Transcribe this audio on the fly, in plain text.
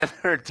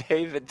heard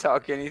David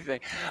talk anything.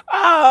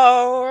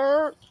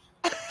 Oh,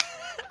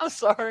 I'm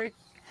sorry.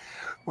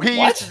 We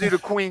used to do the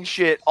Queen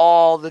shit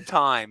all the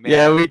time, man.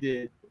 Yeah, we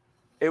did.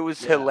 It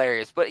was Yeah.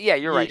 hilarious. But yeah,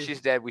 you're right. Yeah. She's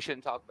dead. We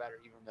shouldn't talk about her,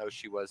 even though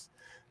she was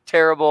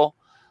terrible.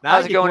 Now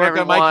How's I it get to going, work on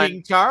everyone? my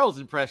King Charles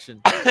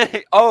impression.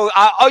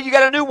 Oh, you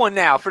got a new one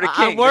now for the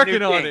king. I'm working the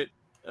new on king. it.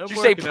 Did you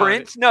say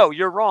Prince? No,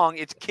 you're wrong.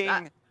 It's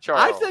King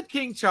Charles. I said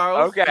King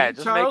Charles. Okay, King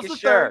just Charles making III.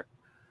 sure.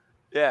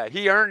 Yeah,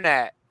 he earned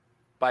that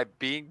by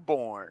being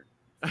born.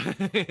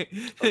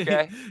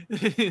 Okay.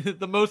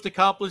 The most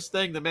accomplished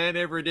thing the man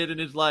ever did in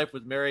his life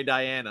was marry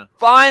Diana.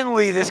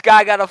 Finally, this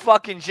guy got a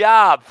fucking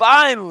job.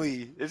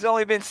 Finally. It's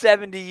only been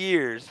 70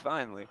 years.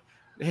 Finally.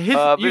 His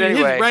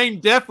reign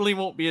definitely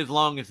won't be as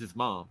long as his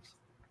mom's.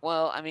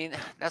 Well, I mean,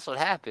 that's what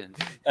happens.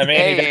 I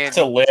mean, he has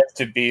to live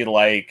to be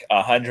like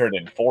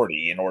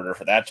 140 in order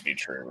for that to be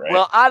true, right?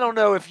 Well, I don't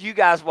know if you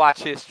guys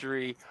watch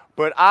history,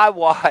 but I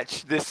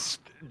watch this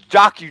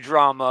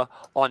docudrama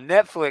on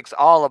Netflix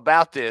all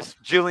about this.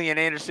 Gillian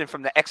Anderson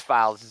from the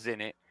X-Files is in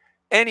it.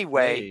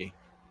 Anyway,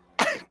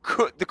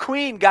 the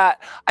Queen got...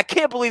 I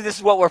can't believe this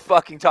is what we're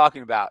fucking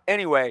talking about.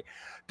 Anyway,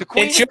 the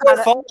Queen... It's your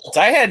fault.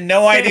 I had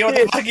no idea what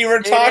the fuck you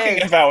were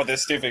talking about with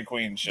this stupid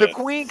Queen shit. The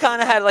Queen kind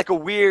of had like a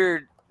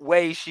weird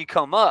way she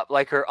come up.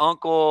 Like her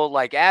uncle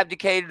like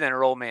abdicated and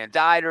her old man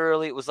died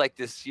early. It was like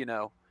this,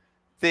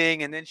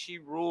 thing. And then she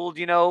ruled,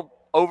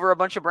 over a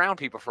bunch of brown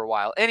people for a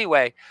while.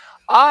 Anyway,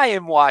 I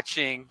am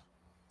watching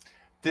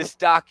this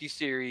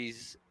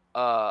docuseries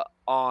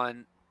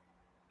on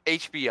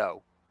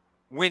HBO,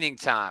 Winning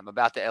Time,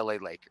 about the LA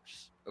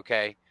Lakers.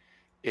 Okay.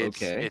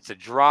 It's a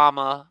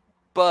drama,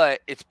 but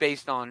it's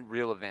based on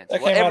real events.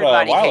 That came out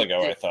a while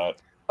ago, I thought.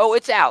 Oh,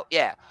 it's out.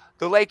 Yeah.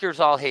 The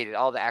Lakers all hate it.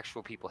 All the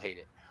actual people hate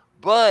it.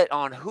 But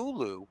on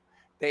Hulu,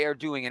 they are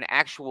doing an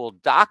actual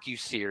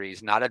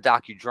docuseries, not a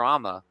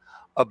docudrama,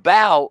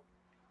 about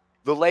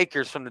the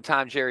Lakers from the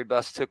time Jerry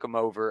Buss took them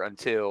over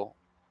until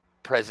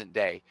present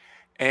day.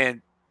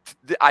 And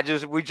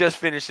we just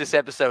finished this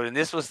episode, and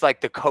this was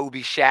like the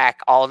Kobe Shaq,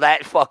 all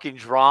that fucking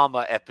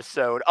drama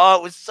episode. Oh,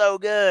 it was so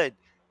good.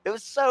 It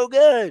was so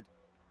good.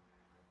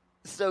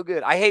 So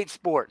good. I hate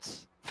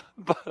sports,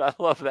 but I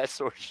love that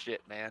sort of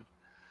shit, man.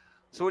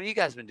 So what have you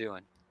guys been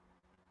doing?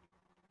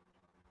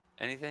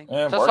 Anything?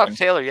 I was talking to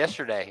Taylor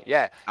yesterday.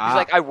 Yeah. He's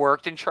like, I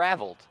worked and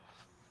traveled.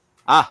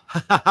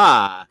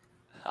 I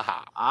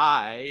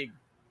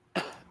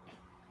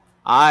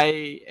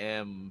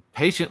am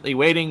patiently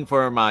waiting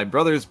for my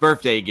brother's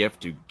birthday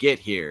gift to get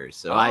here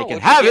so I can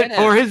have it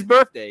for his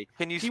birthday.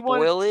 Can you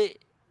spoil it?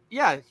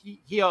 Yeah,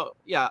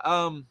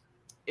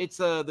 it's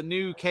the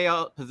new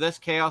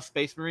Possessed Chaos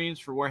Space Marines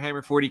for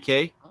Warhammer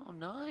 40K. Oh,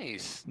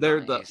 nice.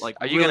 They're nice.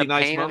 Are you really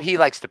gonna paint them? He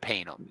likes to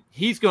paint them.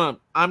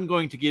 I'm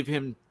going to give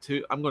them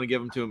to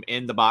him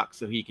in the box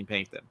so he can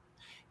paint them.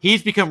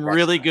 He's become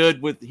really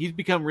good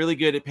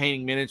at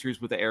painting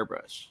miniatures with the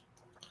airbrush.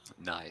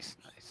 Nice.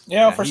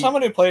 For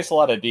someone who plays a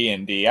lot of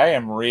D&D, I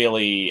am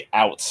really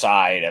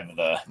outside of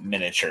the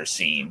miniature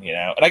scene,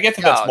 and I get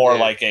that that's more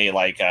like a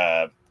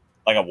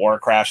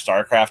Warcraft,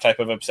 StarCraft type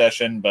of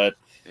obsession, but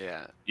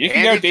yeah, you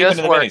can go deep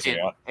into the minis if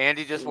you want.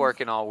 Andy just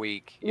working all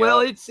week.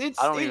 Well, it's I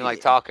don't even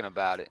like talking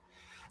about it.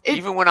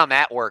 Even when I'm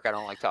at work, I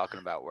don't like talking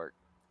about work.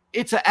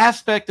 It's an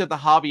aspect of the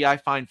hobby I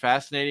find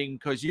fascinating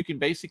because you can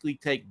basically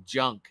take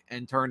junk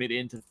and turn it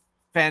into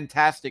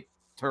fantastic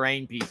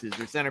terrain pieces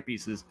or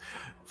centerpieces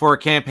for a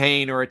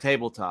campaign or a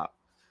tabletop.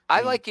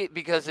 I like it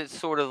because it's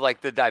sort of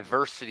like the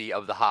diversity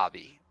of the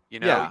hobby. You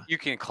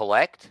can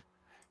collect,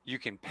 you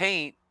can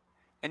paint,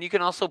 and you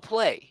can also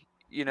play,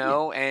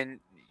 and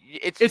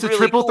it's really a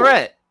triple cool.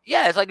 threat.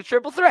 Yeah, it's like a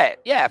triple threat.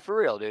 Yeah, for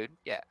real, dude.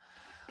 Yeah.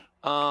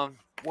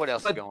 What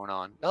else is going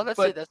on? No, that's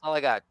it. That's all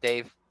I got,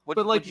 Dave. What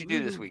did you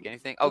do this week?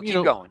 Anything? Oh, keep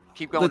going.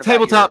 Keep going. The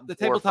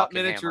tabletop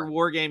miniature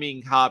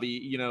wargaming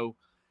hobby,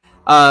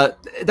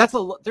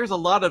 there's a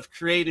lot of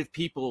creative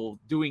people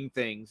doing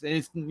things, and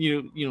it's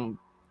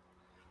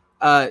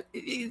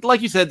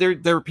like you said,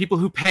 there are people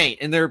who paint,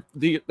 and there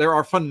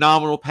are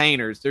phenomenal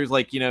painters. There's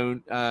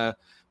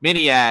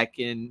Miniac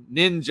and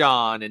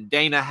Ninjon and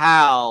Dana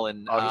Howell and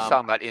he's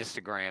talking about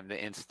Instagram, the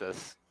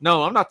Instas.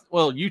 No, I'm not.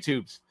 Well,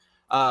 YouTube's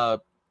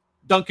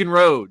Duncan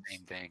Rhodes.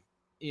 Same thing.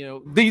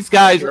 These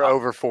guys are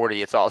over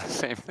 40. It's all the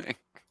same thing.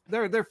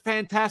 They're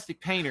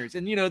fantastic painters,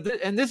 and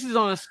and this is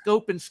on a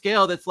scope and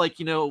scale that's like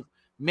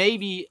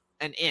maybe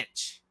an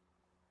inch.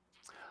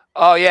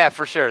 Oh yeah,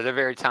 for sure. They're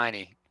very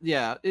tiny.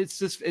 Yeah, it's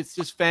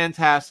just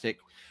fantastic.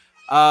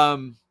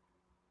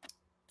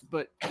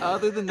 But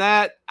other than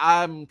that,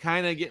 I'm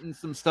kind of getting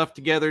some stuff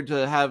together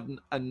to have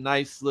a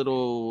nice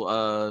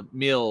little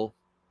meal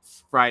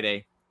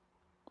Friday.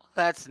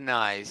 That's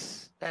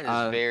nice. That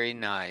is very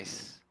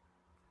nice.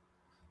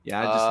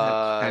 Yeah, I just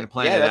kind of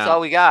planned it out. Yeah, that's all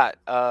we got.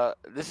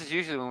 This is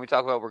usually when we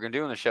talk about what we're going to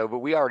do on the show, but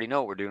we already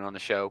know what we're doing on the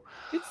show.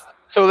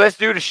 So let's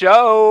do the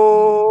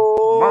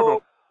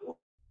show.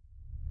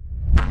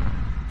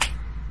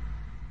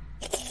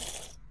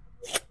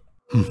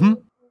 Mm-hmm.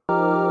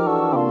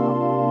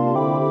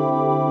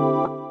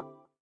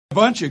 A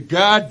bunch of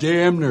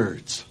goddamn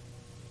nerds.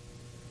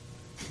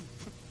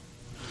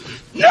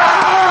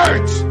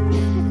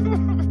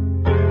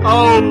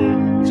 Oh,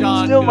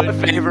 John Still Goodman.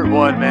 my favorite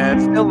one, man.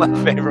 Still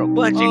my favorite.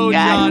 Bunch of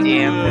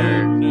goddamn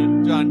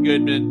nerds. John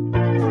Goodman.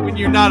 When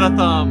you're not a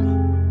thumb.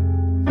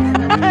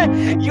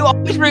 You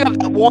always bring up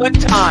that one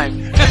time.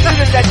 You've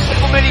had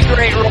so many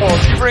great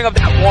roles. You bring up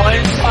that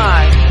one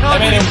time. I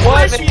mean, it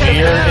was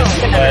weird,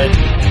 but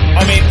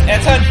I mean,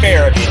 it's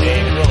unfair of you,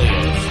 Dave. It really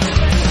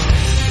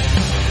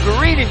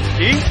is. Greetings,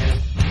 Pete.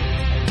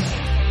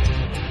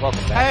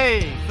 Welcome back.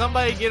 Hey,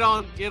 somebody get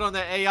on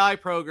the AI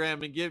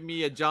program and give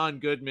me a John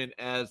Goodman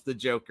as the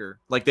Joker,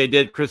 like they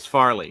did Chris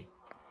Farley.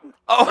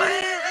 Oh,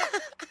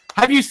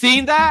 Have you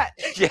seen that?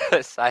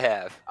 yes, I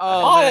have.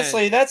 Oh,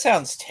 Honestly, man. that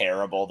sounds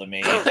terrible to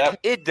me.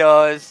 It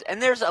does,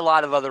 and there's a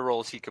lot of other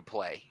roles he could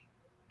play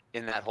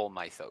in that whole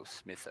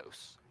mythos.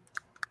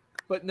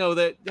 But no,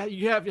 that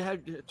you have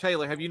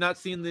Taylor. Have you not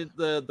seen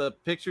the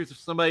pictures of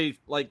somebody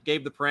like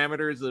gave the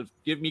parameters of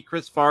give me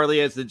Chris Farley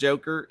as the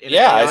Joker?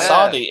 Yeah, I Yeah.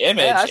 saw the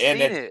image, Yeah, I've and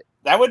seen it.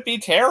 that would be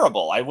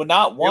terrible. I would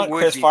not want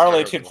would Chris be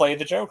Farley to terrible. play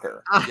the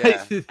Joker.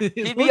 Yeah.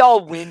 He'd be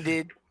all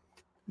winded.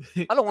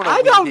 I don't want to.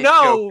 I don't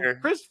know. Joker.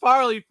 Chris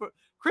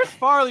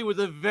Farley was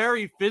a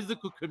very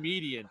physical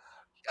comedian.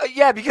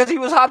 Yeah, because he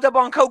was hopped up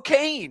on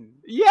cocaine.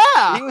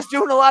 Yeah, He was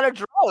doing a lot of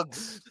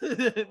drugs.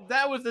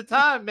 that was the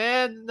time,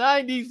 man.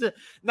 90s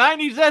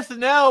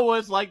SNL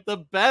was like the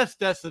best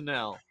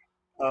SNL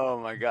Oh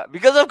my god,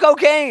 because of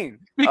cocaine.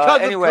 because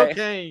anyway, of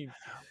cocaine.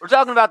 we're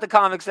talking about the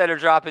comics that are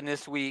dropping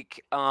this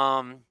week.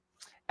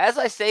 As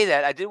I say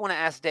that, I did want to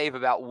ask Dave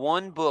about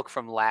one book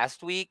from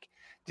last week.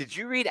 Did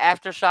you read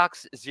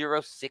Aftershocks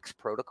 06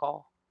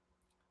 Protocol?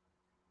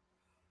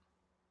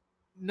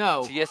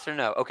 No, So yes or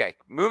no? Okay,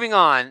 moving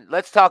on.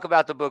 Let's talk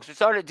about the books. We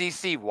started at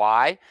DC.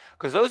 Why?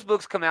 Because those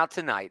books come out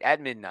tonight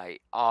at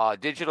midnight,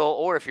 digital,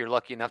 or if you're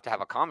lucky enough to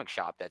have a comic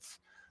shop that's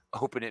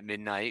open at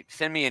midnight,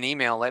 send me an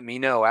email. Let me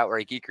know,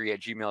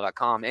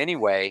 outrightgeekery@gmail.com.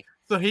 Anyway,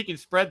 so he can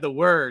spread the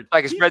word.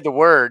 I can spread the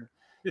word.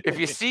 If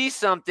you see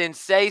something,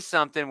 say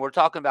something. We're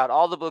talking about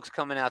all the books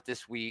coming out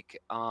this week.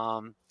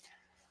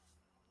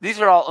 These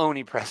are all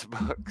Oni Press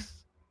books.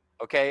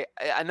 Okay,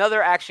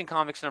 another Action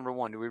Comics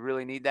 #1. Do we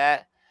really need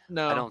that?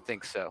 No, I don't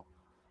think so.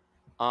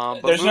 But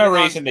There's no moving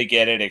on- reason to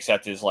get it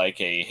except as like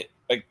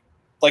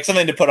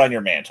something to put on your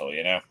mantle,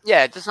 you know?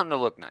 Yeah, just something to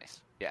look nice.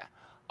 Yeah.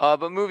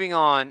 But moving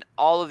on,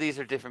 all of these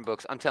are different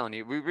books. I'm telling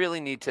you, we really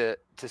need to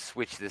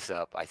switch this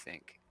up, I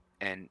think,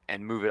 and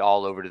move it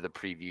all over to the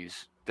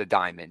previews, the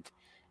Diamond,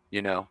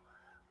 you know.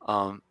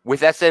 With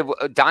that said,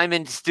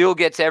 Diamond still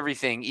gets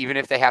everything, even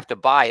if they have to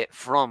buy it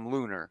from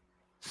Lunar.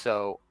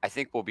 So I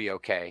think we'll be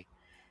okay.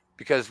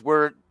 Because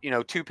we're,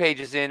 2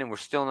 pages in and we're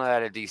still not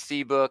at a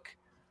DC book.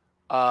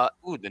 The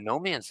No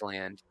Man's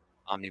Land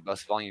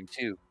Omnibus Volume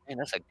 2. Man,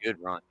 that's a good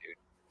run, dude.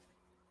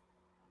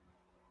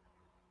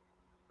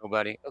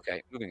 Nobody?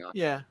 Okay, moving on.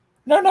 yeah.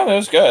 No, it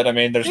was good. I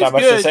mean, there's It's not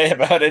much to good. say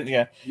about it.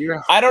 Yeah,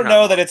 You're I don't not know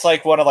wrong. that it's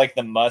like one of like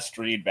the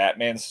must-read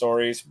Batman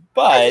stories,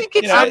 but I think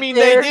it's I up mean,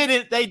 there.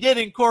 they did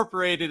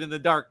incorporate it in the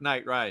Dark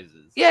Knight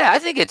Rises. Yeah, I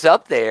think it's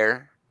up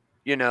there.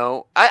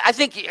 I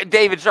think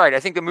David's right. I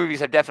think the movies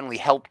have definitely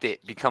helped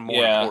it become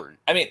more important.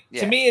 I mean,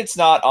 Yeah. to me, it's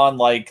not on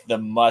like the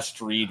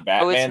must-read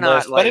Batman not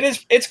list, but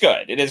like- it's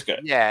good. It is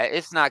good. Yeah,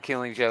 it's not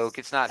Killing Joke.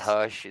 It's not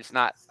Hush. It's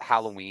not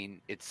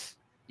Halloween.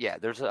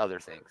 There's other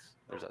things.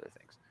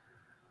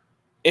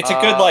 It's a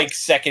good like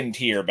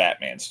second-tier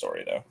Batman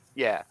story, though.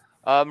 Yeah.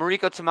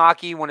 Mariko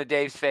Tamaki, one of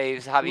Dave's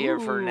faves, Javier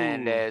Ooh.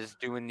 Fernandez,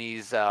 doing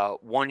these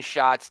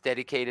one-shots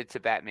dedicated to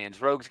Batman's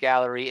Rogues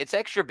Gallery. It's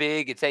extra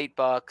big. It's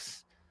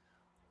 $8.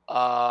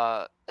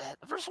 The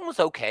first one was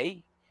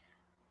okay.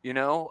 You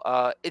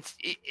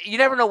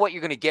never know what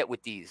you're going to get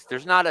with these.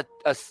 There's not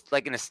a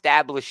like an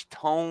established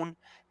tone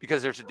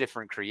because there's a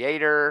different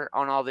creator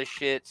on all this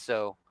shit.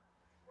 So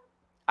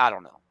I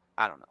don't know.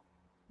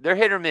 They're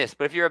hit or miss,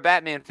 but if you're a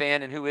Batman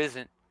fan, and who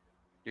isn't,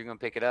 you're going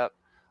to pick it up.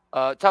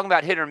 Talking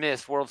about hit or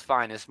miss, World's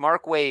Finest.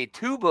 Mark Waid,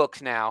 2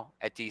 books now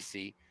at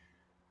DC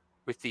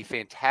with the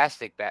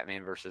fantastic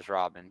Batman versus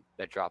Robin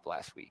that dropped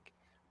last week.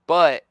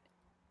 But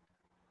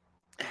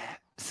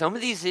some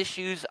of these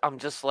issues, I'm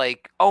just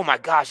like, oh my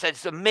gosh,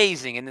 that's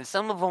amazing. And then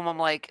some of them, I'm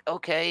like,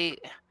 okay.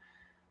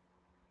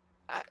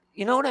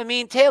 You know what I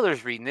mean?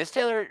 Taylor's reading this.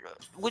 Taylor,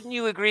 wouldn't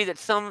you agree that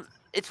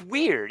it's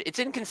weird. It's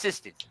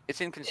inconsistent.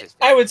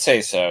 I would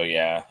say so,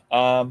 yeah.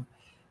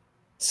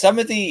 Some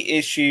of the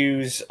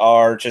issues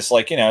are just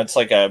like, it's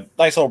like a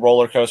nice little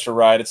roller coaster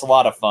ride. It's a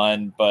lot of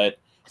fun, but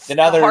then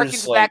others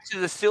harkens like back to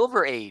the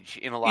Silver Age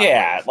in a lot of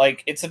ways.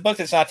 like it's a book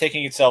that's not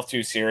taking itself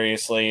too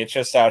seriously. It's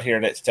just out here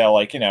to tell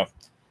like,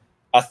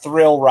 a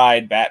thrill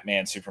ride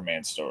Batman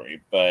Superman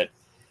story. But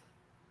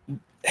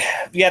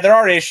yeah, there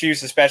are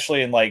issues,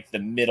 especially in like the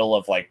middle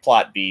of like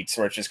plot beats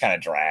where it just kind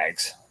of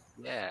drags.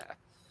 Yeah.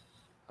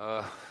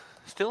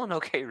 Still an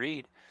okay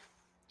read.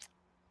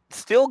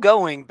 Still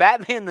going.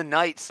 Batman the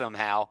Knight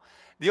somehow.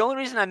 The only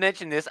reason I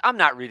mentioned this, I'm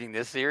not reading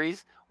this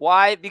series.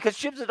 Why? Because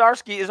Chip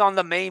Zdarsky is on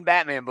the main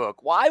Batman book.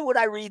 Why would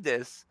I read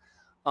this?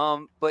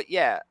 But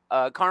yeah,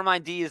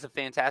 Carmine D is a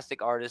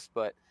fantastic artist,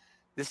 but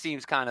this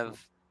seems kind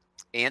of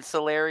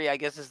ancillary, I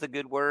guess is the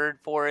good word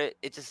for it.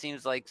 It just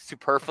seems like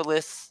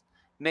superfluous,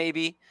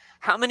 maybe.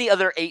 How many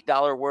other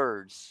 $8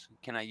 words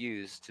can I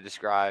use to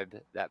describe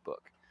that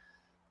book?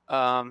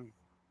 I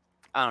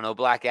don't know.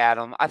 Black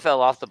Adam. I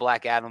fell off the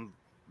Black Adam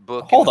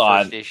book Hold in the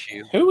on. first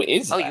issue. Who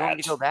is that? You want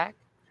me to go back?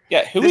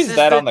 Yeah, who is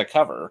that on the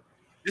cover?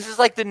 This is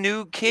like the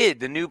new kid,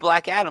 the new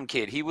Black Adam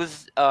kid. He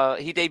was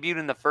he debuted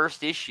in the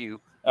first issue.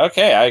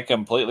 Okay, I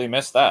completely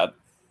missed that.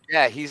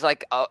 Yeah, he's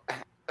like,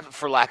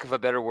 for lack of a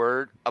better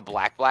word, a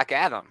Black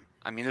Adam.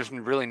 I mean, there's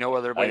really no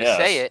other way to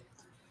say it.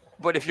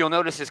 But if you'll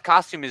notice, his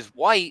costume is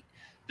white.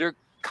 They're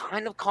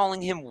kind of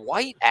calling him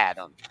White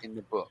Adam in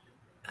the book.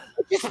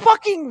 It's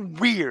fucking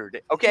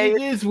weird. Okay,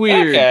 it is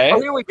weird. Okay.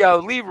 Oh, here we go.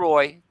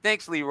 Leroy.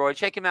 Thanks, Leroy.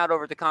 Check him out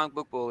over at the Comic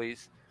Book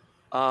Bullies.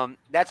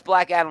 That's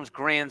Black Adam's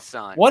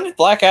grandson. Wouldn't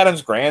Black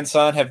Adam's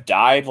grandson have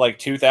died like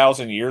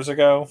 2,000 years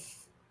ago?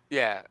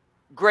 Yeah.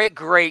 Great.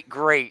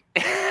 Okay.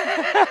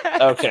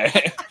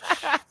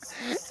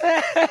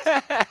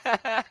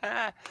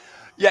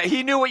 Yeah,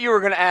 he knew what you were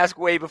going to ask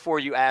way before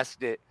you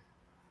asked it.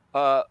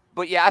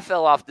 But yeah, I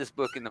fell off this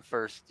book in the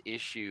first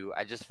issue.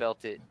 I just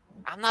felt it.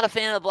 I'm not a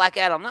fan of Black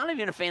Adam. I'm not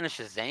even a fan of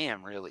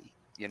Shazam, really.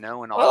 You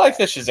know, and all I like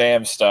the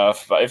Shazam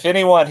stuff, but if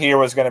anyone here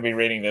was going to be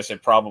reading this,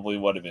 it probably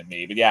would have been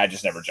me. But yeah, I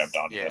just never jumped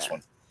onto this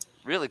one.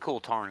 Really cool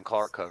Taryn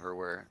Clark cover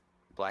where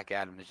Black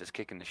Adam is just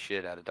kicking the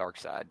shit out of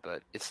Darkseid,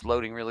 but it's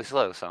loading really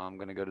slow, so I'm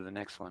going to go to the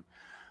next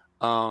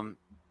one.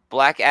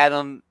 Black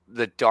Adam,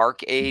 the Dark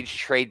Age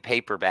trade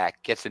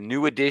paperback, gets a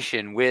new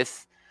edition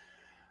with,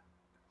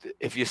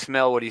 if you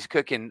smell what he's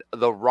cooking,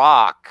 The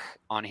Rock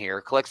on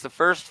here. Collects the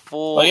first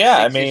full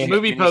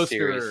movie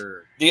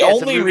poster. The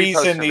only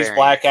reason these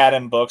Black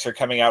Adam books are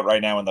coming out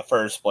right now in the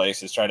first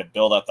place is trying to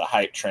build up the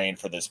hype train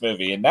for this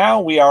movie. And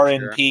now we are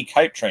in peak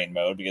hype train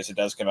mode because it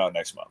does come out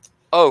next month.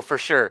 Oh, for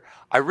sure.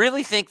 I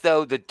really think,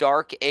 though, the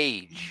Dark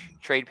Age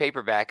trade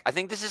paperback, I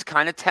think this is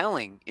kind of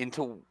telling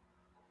into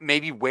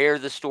maybe where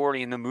the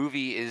story in the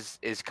movie is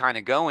kind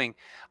of going.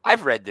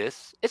 I've read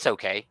this. It's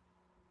okay.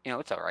 You know,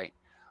 it's all right.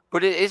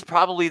 But it is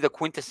probably the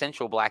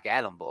quintessential Black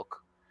Adam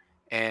book.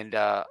 And,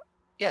 yeah,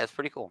 it's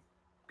pretty cool.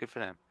 Good for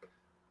them.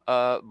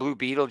 Blue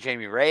Beetle,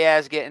 Jamie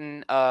Reyes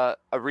getting a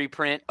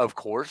reprint, of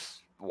course.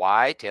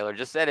 Why? Taylor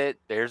just said it.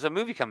 There's a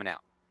movie coming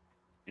out.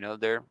 You know,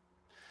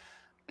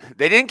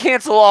 they didn't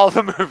cancel all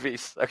the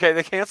movies. Okay,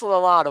 they canceled a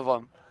lot of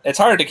them. It's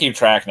hard to keep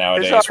track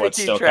nowadays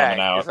what's still coming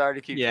out. It's hard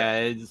to keep track. Yeah,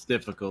 it's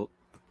difficult.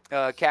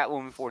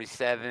 Catwoman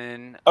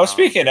 47. Oh,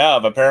 speaking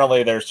of,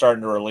 apparently they're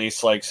starting to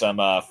release like some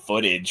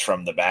footage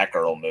from the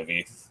Batgirl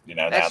movie. You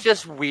know, that's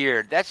just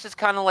weird. That's just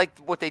kind of like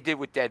what they did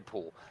with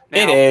Deadpool.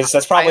 Now, it is.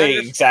 That's probably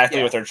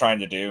exactly what they're trying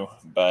to do.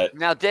 But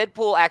now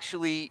Deadpool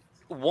actually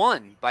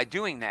won by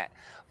doing that.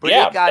 But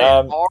it got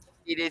an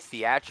R-rated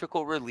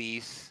theatrical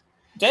release.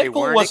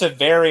 Deadpool was a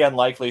very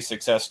unlikely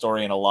success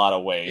story in a lot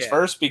of ways. Yeah.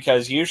 First,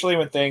 because usually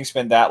when things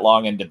spend that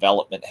long in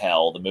development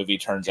hell, the movie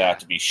turns out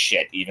to be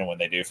shit, even when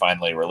they do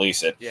finally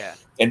release it. Yeah.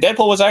 And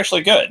Deadpool was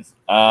actually good.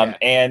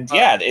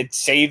 It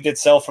saved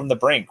itself from the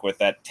brink with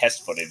that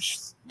test footage.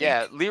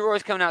 Yeah,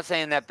 Leroy's coming out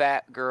saying that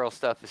Batgirl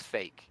stuff is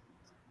fake.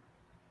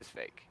 It's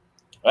fake.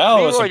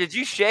 Well, Leroy, did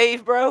you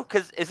shave, bro?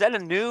 Because is that a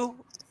new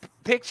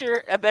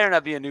picture? That better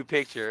not be a new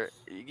picture.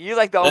 You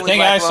like the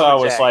thing I saw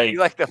was like you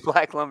like the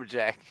black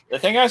lumberjack. The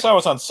thing I saw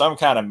was on some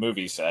kind of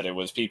movie set. It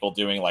was people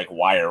doing like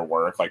wire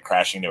work, like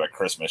crashing into a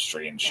Christmas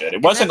tree and shit.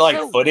 It wasn't like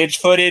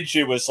footage.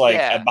 It was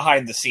like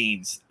behind the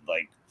scenes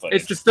like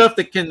footage. It's the stuff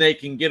that they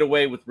can get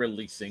away with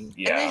releasing.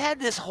 Yeah. And they had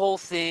this whole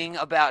thing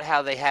about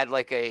how they had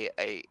like a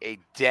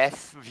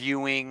death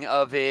viewing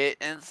of it,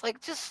 and it's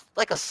like just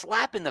like a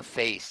slap in the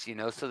face, you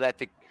know, so that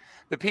the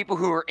people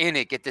who are in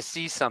it get to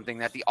see something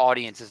that the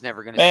audience is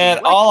never going to see. Man,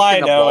 all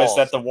I know is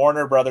that the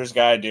Warner Brothers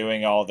guy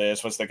doing all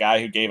this was the guy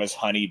who gave us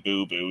Honey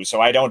Boo Boo,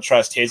 so I don't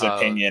trust his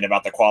opinion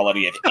about the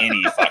quality of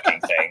any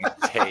fucking thing.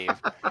 Dave.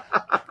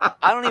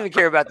 I don't even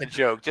care about the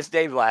joke. Just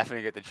Dave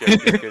laughing at the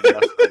joke is good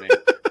enough for me.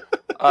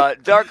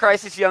 Dark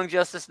Crisis Young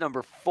Justice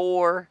number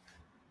 4.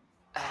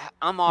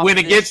 I'm off when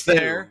it gets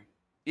there.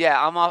 Yeah,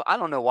 I'm off. I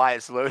don't know why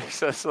it's loading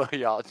so slow,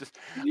 y'all.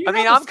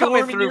 I'm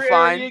coming through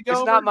fine.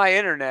 It's not my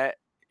internet.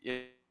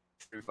 Yeah.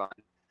 Fine.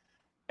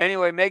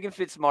 Anyway, Megan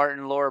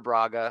Fitzmartin, Laura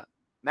Braga,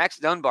 Max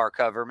Dunbar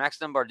cover. Max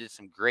Dunbar did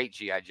some great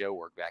G.I. Joe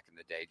work back in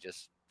the day,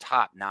 just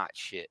top-notch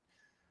shit.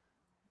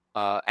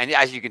 And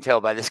as you can tell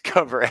by this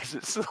cover, as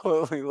it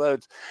slowly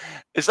loads,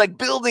 it's like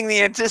building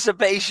the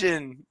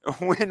anticipation.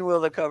 When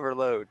will the cover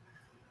load?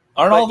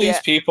 Aren't all these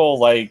people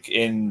like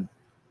in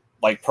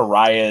like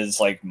Pariah's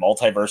like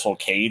multiversal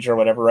cage or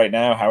whatever right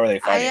now? How are they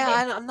fighting?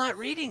 I'm not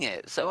reading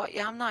it, so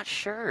I'm not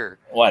sure.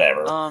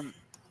 Whatever.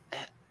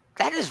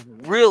 That is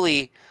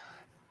really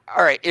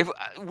all right. If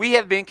we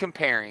have been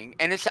comparing,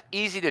 and it's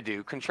easy to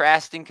do,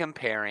 contrasting,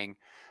 comparing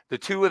the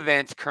two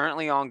events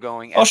currently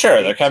ongoing. Oh,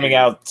 sure, they're coming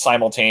out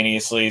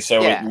simultaneously,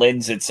 so it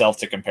lends itself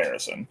to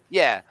comparison.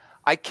 Yeah,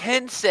 I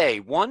can say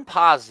one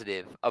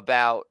positive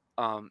about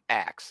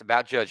Axe,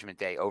 about Judgment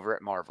Day over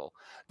at Marvel.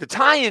 The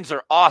tie-ins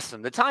are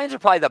awesome. The tie-ins are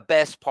probably the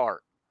best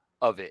part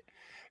of it.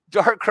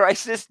 Dark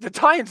Crisis, the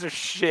tie-ins are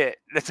shit.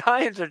 The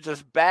tie-ins are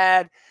just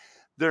bad.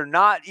 They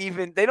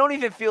don't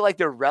even feel like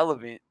they're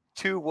relevant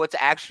 2 what's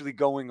actually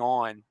going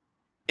on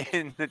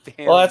in the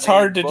damn. Well, that's main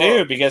hard to book.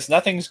 do because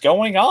nothing's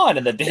going on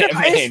in the damn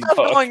There is main stuff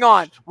book. going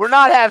on. We're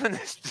not having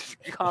this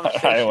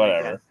conversation.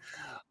 Whatever.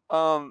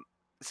 Again.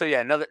 So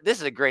yeah, this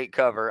is a great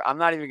cover. I'm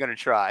not even going to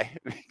try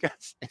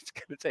because it's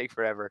going to take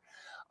forever.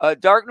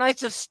 Dark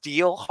Knights of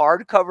Steel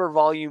hardcover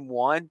volume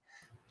 1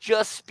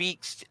 just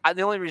speaks.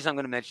 The only reason I'm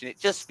going to mention it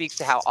just speaks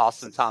to how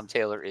awesome Tom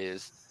Taylor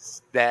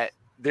is. That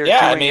they're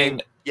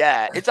doing.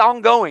 It's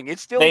ongoing.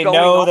 It's still. They going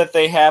know on. that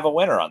they have a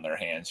winner on their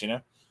hands. You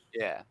know.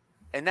 Yeah,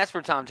 and that's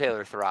where Tom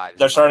Taylor thrives.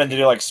 They're starting to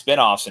do like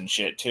spin-offs and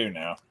shit too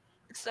now.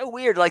 It's so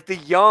weird, like the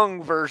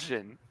young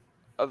version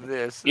of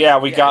this. Yeah,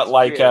 we got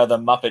like the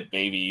Muppet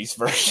Babies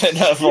version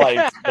of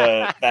like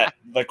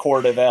the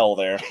Court of L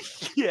there.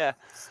 Yeah.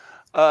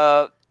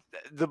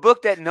 The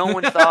book that no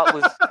one thought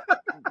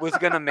was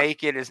gonna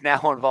make it is now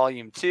on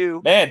volume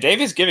 2. Man, Dave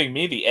is giving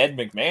me the Ed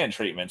McMahon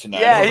treatment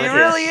tonight. Yeah, he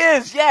really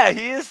is. Yeah,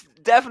 he is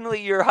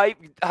definitely your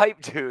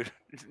hype dude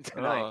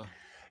tonight.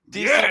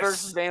 DC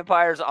versus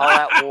vampires, all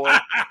out war.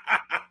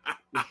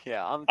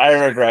 Yeah, I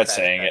regret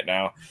saying it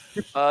now.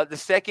 The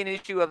second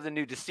issue of the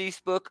new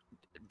Deceased book,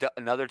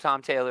 another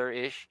Tom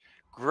Taylor-ish.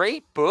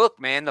 Great book,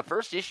 man. The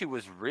first issue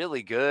was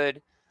really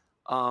good.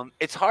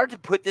 It's hard to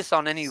put this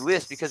on any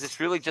list because it's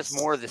really just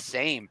more of the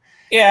same.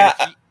 Yeah.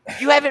 If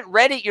you haven't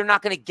read it, you're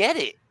not going to get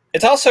it.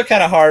 It's also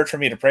kind of hard for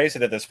me to praise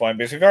it at this point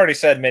because we've already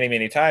said many,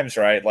 many times,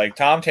 right? Like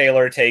Tom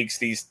Taylor takes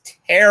these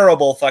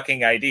terrible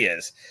fucking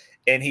ideas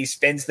and he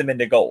spins them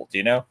into gold,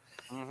 you know?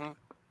 Mm-hmm.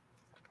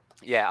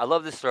 Yeah, I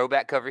love this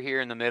throwback cover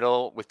here in the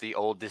middle with the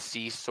old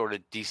Deceased sort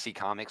of DC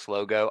Comics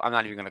logo. I'm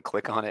not even going to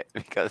click on it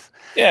because...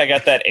 Yeah, I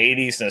got that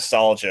 80s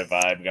nostalgia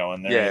vibe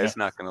going there. Yeah, it's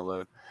not going to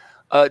load.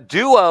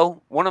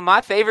 Duo, one of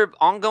my favorite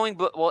ongoing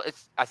book. Well,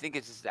 I think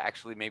it's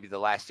actually maybe the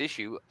last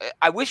issue.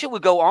 I wish it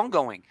would go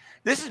ongoing.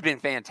 This has been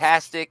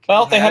fantastic.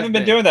 Well, they haven't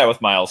been doing that with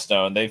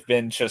Milestone. They've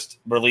been just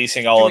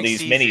releasing all of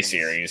these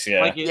miniseries.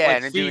 Yeah,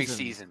 and then doing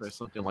seasons or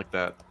something like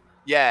that.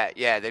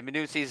 Yeah, they've been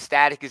doing seasons.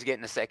 Static is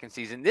getting a second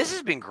season. This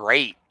has been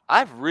great.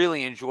 I've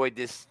really enjoyed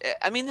this.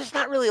 I mean, there's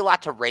not really a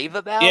lot to rave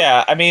about.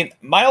 Yeah, I mean,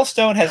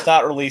 Milestone has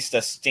not released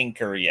a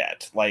stinker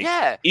yet. Like,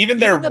 even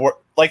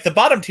the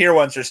bottom tier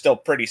ones are still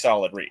pretty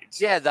solid reads.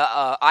 Yeah, the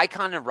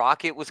Icon and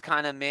Rocket was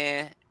kind of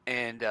meh,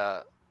 and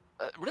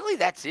really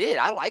that's it.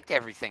 I liked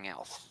everything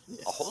else.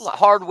 A whole lot.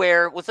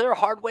 Hardware, was there a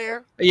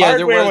Hardware? Yeah,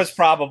 Hardware was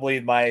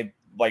probably my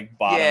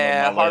bottom.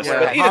 Yeah, of my list.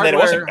 Hardware. But even then, it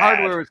wasn't bad.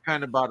 Hardware was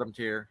kind of bottom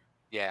tier.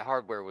 Yeah,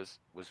 Hardware was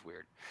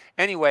weird.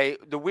 Anyway,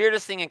 the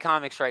weirdest thing in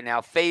comics right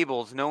now,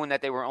 Fables, knowing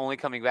that they were only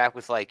coming back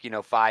with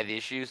 5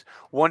 issues,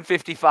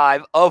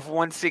 155 of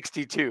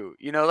 162.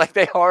 Like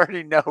they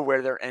already know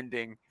where they're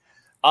ending.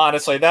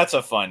 Honestly, that's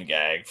a fun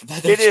gag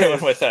that they're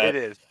doing with that. It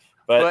is.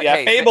 But yeah,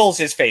 hey, Fables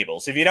is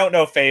Fables. If you don't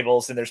know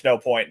Fables, then there's no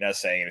point in us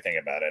saying anything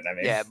about it. I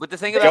mean, yeah, but the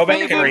thing about go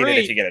back and read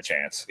it if you get a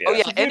chance. Yeah.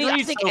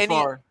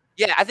 Oh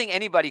yeah, I think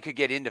anybody could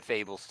get into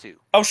Fables too.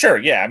 Oh sure,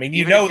 yeah. I mean,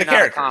 you know the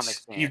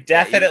characters. You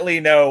definitely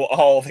know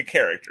all the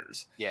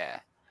characters. Yeah.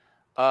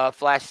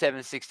 Flash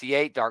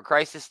 768, Dark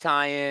Crisis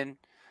tie-in,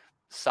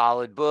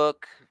 solid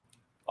book.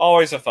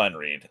 Always a fun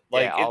read.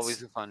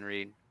 Always a fun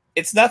read.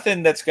 It's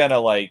nothing that's gonna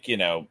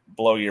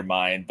blow your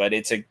mind, but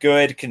it's a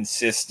good,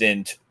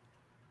 consistent,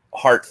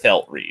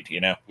 heartfelt read.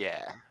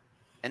 Yeah,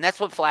 and that's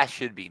what Flash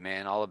should be,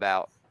 man. All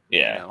about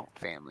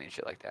family and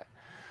shit like that.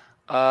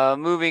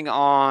 Moving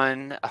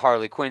on,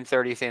 Harley Quinn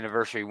 30th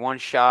anniversary one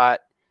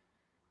shot.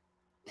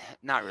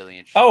 Not really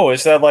interesting. Oh,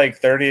 is that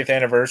 30th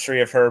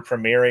anniversary of her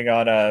premiering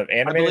on a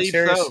animated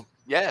series? So.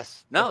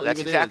 Yes. No,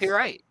 that's exactly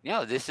right.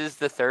 This is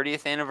the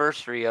 30th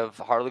anniversary of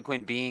Harley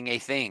Quinn being a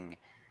thing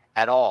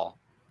at all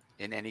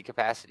in any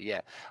capacity.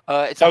 Yeah.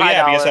 It's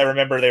because I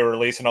remember they were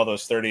releasing all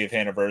those 30th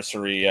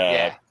anniversary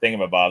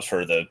thingamabobs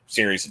for the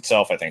series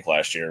itself, I think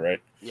last year,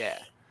 right? Yeah.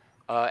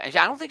 And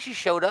I don't think she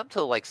showed up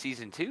till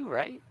season 2,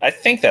 right? I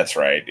think that's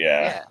right.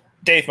 Yeah.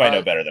 Dave might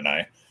know better than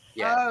I.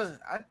 Yeah.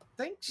 I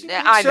think she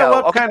did show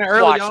up kind of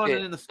early on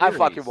in the series. I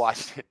fucking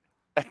watched it.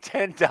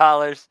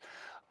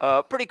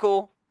 $10. Pretty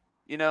cool.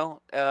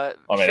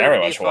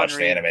 Everyone should watch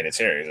the animated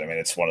series. I mean,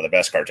 it's one of the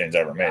best cartoons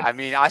ever made. I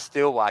mean, I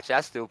still watch it.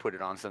 I still put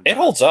it on sometimes. It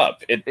holds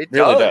up. It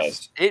really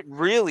does. It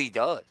really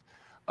does.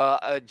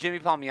 Jimmy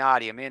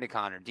Palmiotti, Amanda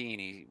Connor,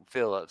 Dini,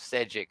 Phillips,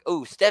 Sedgwick.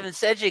 Oh, Stephen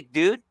Sedgwick,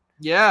 dude.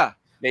 Yeah.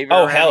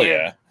 Hell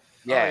yeah.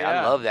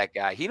 Yeah, I love that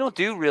guy. He don't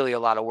do really a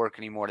lot of work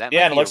anymore. And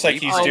it looks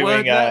like he's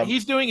doing.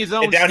 He's doing his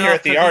own. Down here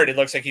at the art, it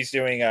looks like he's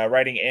doing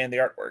writing and the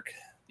artwork.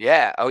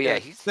 Yeah. Oh yeah.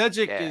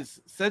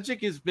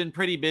 Sedgwick has been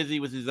pretty busy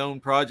with his own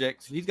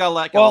projects. He's got a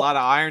lot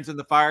of irons in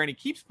the fire, and he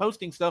keeps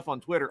posting stuff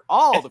on Twitter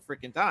all the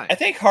freaking time. I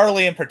think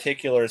Harley in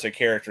particular is a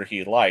character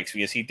he likes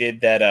because he did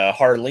that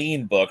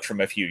Harleen book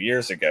from a few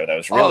years ago that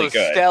was really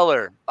good.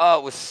 Stellar. Oh,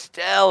 it was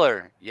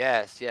stellar.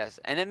 Yes.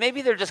 And then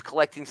maybe they're just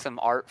collecting some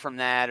art from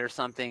that or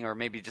something, or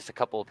maybe just a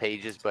couple of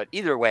pages. But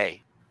either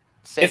way.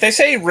 If they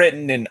say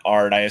written in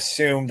art, I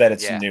assume that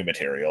it's new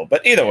material.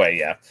 But either way,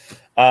 yeah.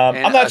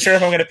 I'm not sure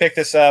if I'm going to pick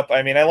this up.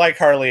 I mean, I like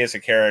Harley as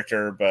a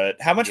character, but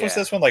how much was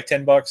this one?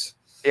 $10?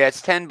 Yeah,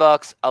 it's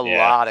 $10. A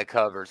Yeah. lot of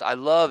covers. I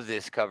love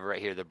this cover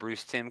right here, the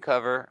Bruce Timm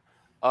cover.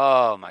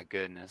 Oh my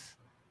goodness.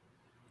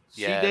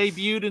 She Yes.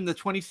 debuted in the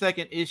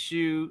 22nd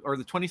issue or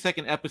the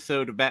 22nd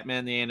episode of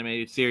Batman the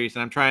Animated Series,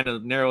 and I'm trying to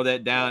narrow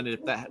that down to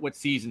what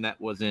season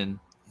that was in.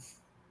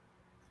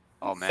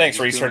 Oh man! Thanks,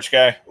 research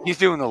guy. He's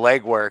doing the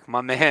legwork, my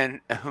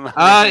man. My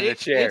man in the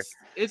chair.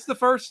 It's the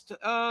first.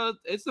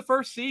 It's the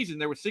first season.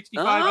 There were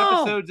 65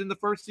 episodes in the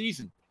first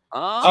season.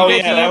 Oh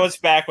yeah, that was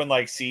back when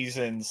like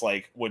seasons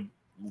like would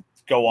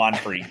go on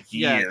for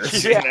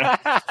years.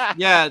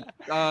 Yeah,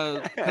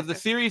 because the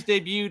series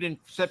debuted in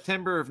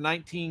September of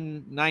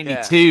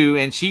 1992,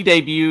 and she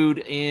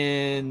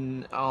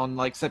debuted on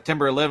like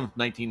September 11th,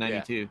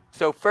 1992. Yeah.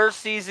 So first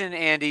season,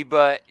 Andy,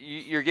 but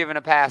you're given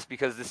a pass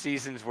because the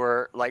seasons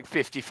were like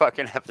 50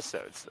 fucking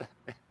episodes.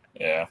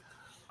 Yeah.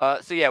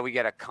 So yeah, we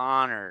got a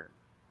Connor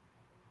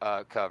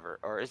cover,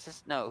 or is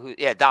this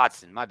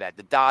Dotson? My bad.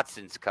 The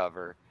Dotsons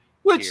cover,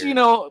 which here.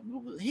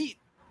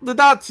 The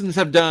Dotsons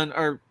have done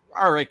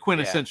are a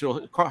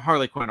quintessential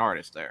Harley Quinn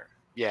artist there.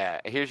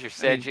 Yeah, here's your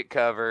Sedgwick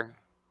cover.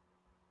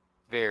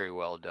 Very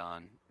well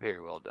done.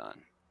 Very well done.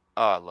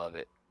 Oh, I love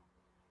it.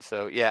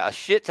 So yeah, a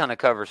shit ton of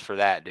covers for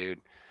that, dude.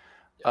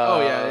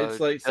 It's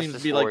like Justice seems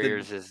to be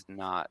Warriors is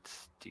not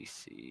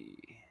DC.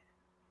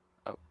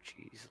 Oh,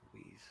 jeez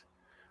Louise.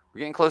 We're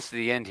getting close to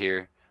the end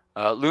here.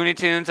 Looney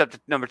Tunes up to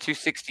number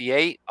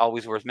 268,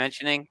 always worth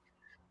mentioning.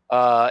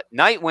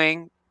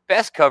 Nightwing,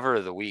 best cover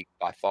of the week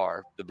by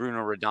far. The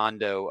Bruno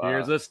Redondo.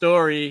 Here's a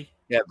story.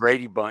 Yeah,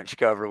 Brady Bunch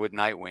cover with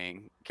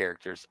Nightwing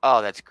characters.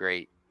 Oh, that's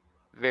great.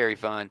 Very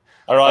fun.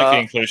 I like the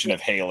inclusion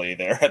of Haley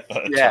there at the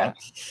top.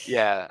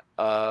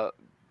 Yeah.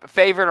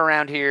 Favorite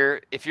around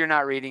here. If you're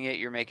not reading it,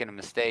 you're making a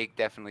mistake.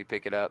 Definitely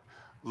pick it up.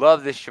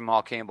 Love this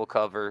Jamal Campbell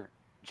cover.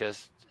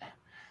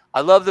 I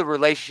love the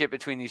relationship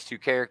between these two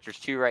characters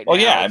too right now. Well,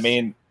 yeah, I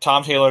mean,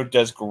 Tom Taylor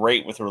does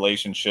great with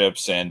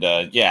relationships, and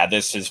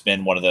this has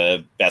been one of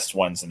the best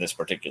ones in this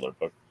particular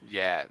book.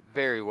 Yeah,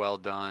 very well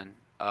done.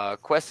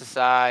 Quest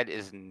Aside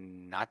is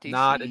not DC.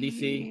 Not a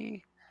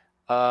DC.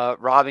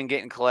 Robin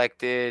getting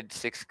collected,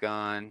 Six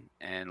Gun,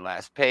 and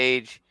Last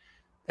Page.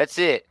 That's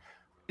it.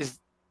 Is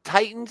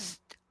Titans?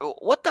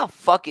 What the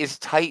fuck is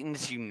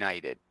Titans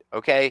United?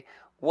 Okay,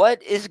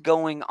 what is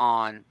going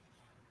on?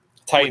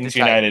 Titans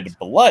United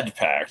Blood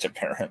Pact,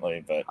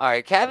 apparently. But all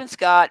right, Kevin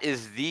Scott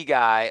is the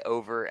guy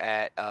over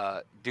at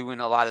doing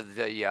a lot of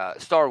the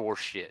Star Wars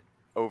shit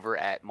over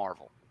at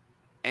Marvel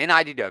and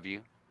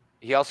IDW.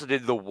 He also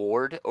did The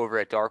Ward over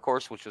at Dark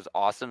Horse, which was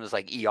awesome. It's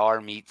like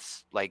ER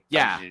meets like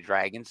Dungeons and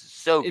Dragons.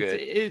 So good.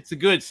 It's a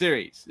good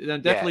series.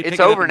 Definitely. It's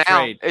over now.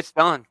 Trade. It's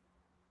done.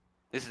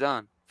 It's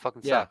done.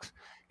 Fucking sucks.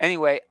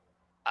 Anyway,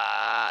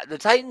 the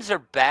Titans are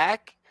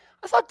back.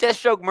 I thought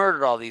Deathstroke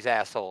murdered all these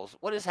assholes.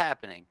 What is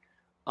happening?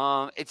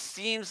 It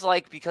seems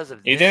like because of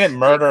he didn't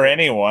murder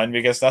anyone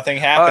because nothing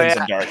happens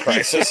in Dark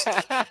Crisis.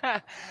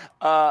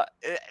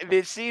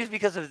 It seems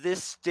because of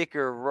this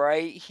sticker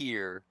right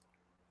here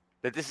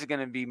that this is going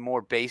to be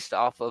more based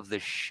off of the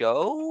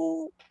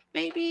show,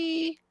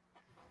 maybe?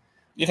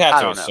 You'd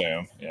have to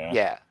assume,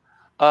 yeah.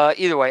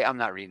 Either way, I'm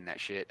not reading that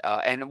shit.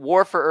 And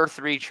War for Earth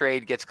 3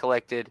 trade gets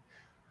collected.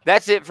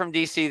 That's it from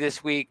DC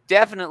this week.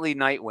 Definitely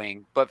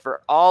Nightwing, but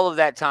for all of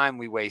that time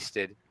we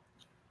wasted,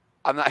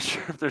 I'm not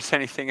sure if there's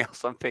anything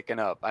else I'm picking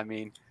up. I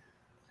mean,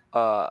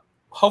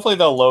 hopefully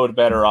they'll load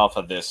better off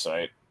of this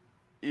site.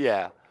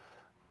 Yeah.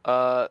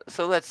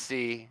 So let's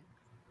see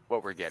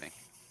what we're getting.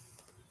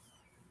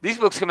 These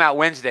books come out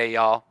Wednesday,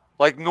 y'all.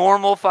 Like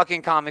normal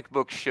fucking comic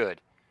books should.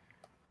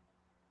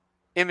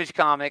 Image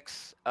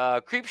Comics.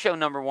 Creepshow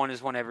 #1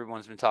 is one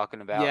everyone's been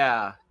talking about.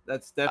 Yeah,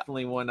 that's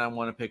definitely one I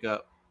want to pick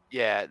up.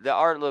 Yeah, the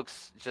art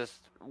looks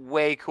just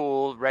way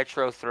cool.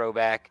 Retro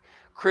throwback.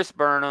 Chris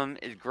Burnham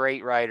is a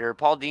great writer.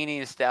 Paul Dini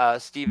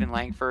and Stephen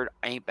Langford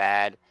ain't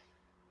bad.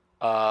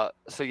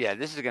 So yeah,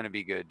 this is going to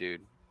be good,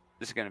 dude.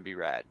 This is going to be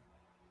rad.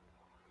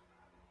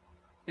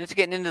 It's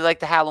getting into like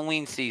the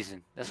Halloween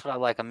season. That's what I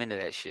like. I'm into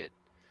that shit.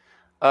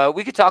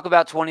 We could talk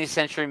about 20th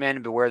Century Men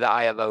and Beware the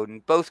Eye of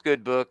Odin. Both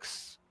good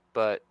books,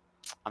 but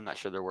I'm not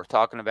sure they're worth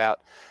talking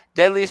about.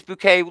 Deadliest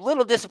Bouquet, a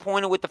little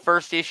disappointed with the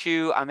first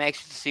issue. I'm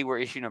anxious to see where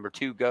issue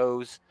 #2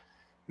 goes.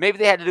 Maybe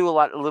they had to do a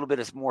little bit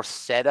of more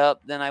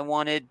setup than I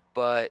wanted,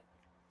 but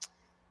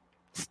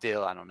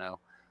still, I don't know.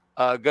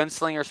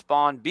 Gunslinger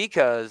Spawn,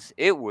 because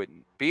it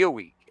wouldn't be a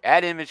week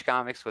at Image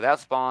Comics without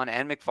Spawn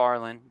and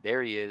McFarlane.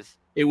 There he is.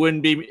 It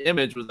wouldn't be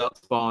Image without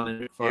Spawn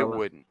and McFarlane. It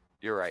wouldn't.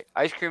 You're right.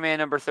 Ice Cream Man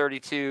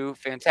 #32,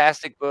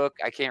 fantastic book.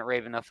 I can't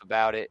rave enough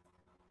about it.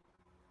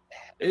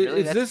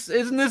 Really,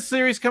 isn't this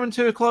series coming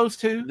to a close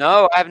too?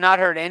 No, I have not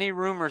heard any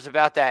rumors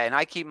about that, and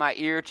I keep my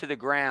ear to the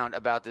ground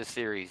about this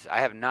series. I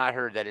have not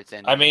heard that it's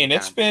ending. I mean,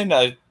 it's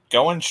been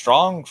going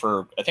strong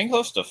for I think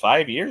close to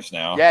 5 years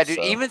now. Yeah, dude.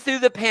 So. Even through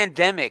the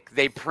pandemic,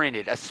 they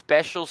printed a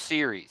special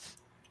series.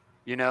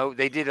 You know,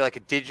 they did like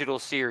a digital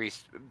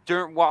series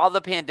while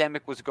the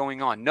pandemic was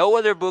going on. No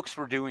other books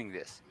were doing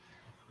this,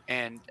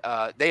 and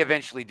they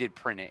eventually did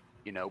print it.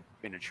 You know,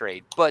 in a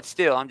trade, but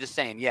still, I'm just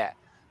saying, yeah.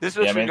 This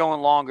book's been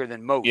going longer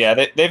than most. Yeah,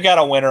 they've got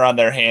a winner on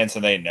their hands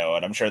and they know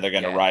it. I'm sure they're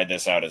going to ride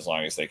this out as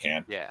long as they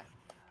can. Yeah.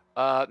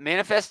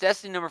 Manifest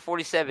Destiny number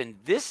 47.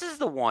 This is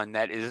the one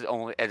that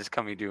is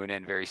coming to an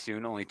end very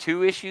soon. Only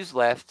 2 issues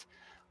left.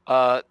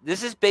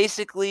 This is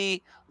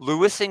basically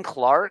Lewis and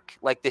Clark,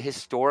 like the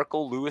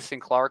historical Lewis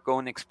and Clark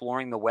going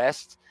exploring the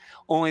West.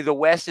 Only the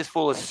West is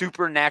full of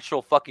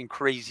supernatural fucking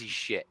crazy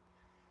shit.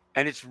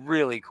 And it's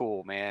really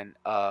cool, man.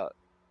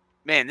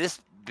 Man, this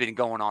has been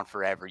going on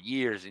forever,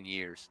 years and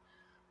years.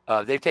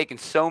 They've taken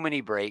so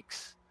many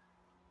breaks,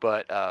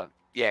 but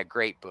yeah,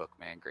 great book,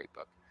 man. Great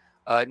book.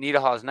 Nita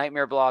Hawes'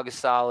 Nightmare blog is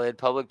solid.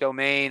 Public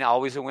Domain,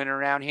 always a winner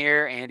around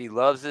here. Andy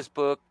loves this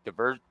book,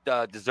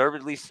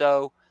 deservedly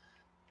so.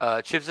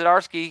 Chip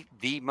Zdarsky,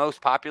 the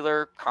most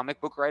popular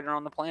comic book writer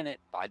on the planet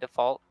by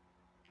default,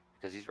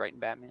 because he's writing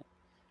Batman.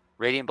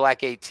 Radiant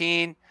Black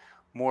 18,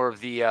 more of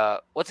the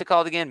what's it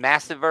called again?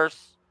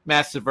 Massiveverse.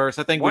 Massiveverse.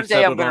 I think one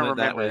day I'm going to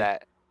remember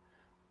that.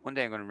 One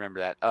day I'm going to remember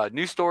that.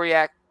 New story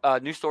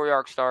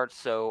arc starts,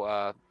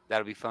 so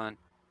that'll be fun.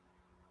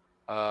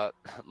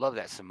 Love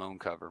that Simone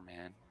cover,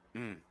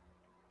 man.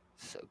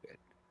 So good.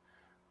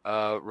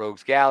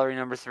 Rogues Gallery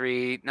number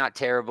 3, not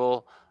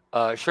terrible.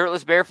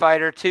 Shirtless Bear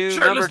Fighter 2.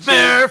 Shirtless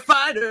Bear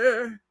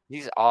Fighter.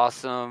 He's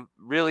awesome.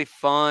 Really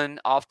fun,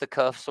 off the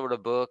cuff sort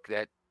of book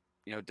that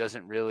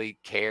doesn't really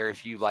care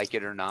if you like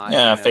it or not.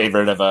 Yeah,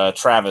 favorite of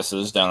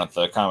Travis's down at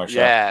the comic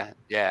shop.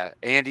 Yeah.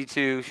 Andy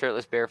too.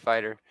 Shirtless Bear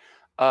Fighter.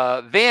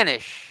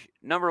 Vanish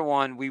number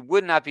 1. We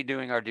would not be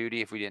doing our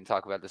duty if we didn't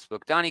talk about this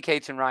book. Donny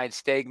Cates and Ryan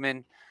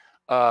Stegman.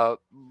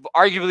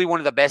 Arguably one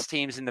of the best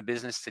teams in the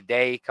business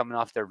today, coming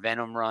off their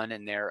Venom run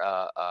and their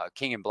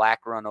King in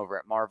Black run over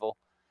at Marvel.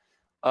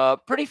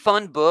 Pretty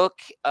fun book.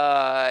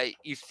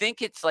 You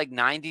think it's like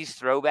 90s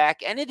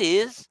throwback, and it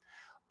is,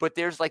 but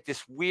there's like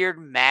this weird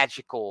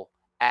magical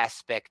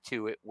aspect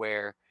to it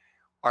where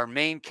our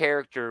main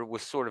character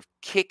was sort of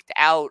kicked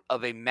out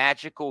of a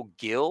magical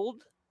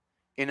guild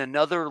in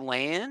another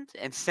land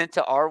and sent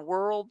to our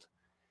world.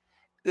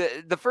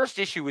 The first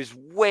issue is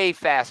way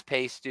fast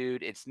paced,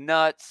 dude. It's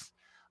nuts.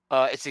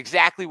 It's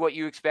exactly what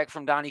you expect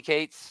from Donny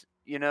Cates,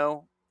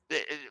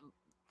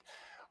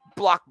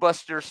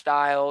 blockbuster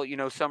style,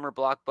 summer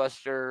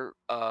blockbuster,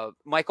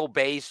 Michael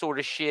Bay sort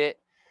of shit.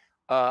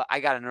 I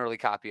got an early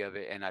copy of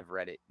it and I've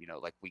read it,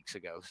 like weeks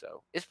ago.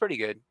 So it's pretty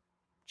good.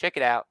 Check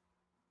it out.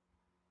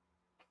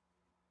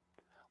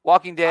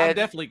 Walking Dead. I'm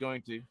definitely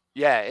going to.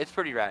 Yeah, it's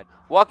pretty rad.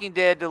 Walking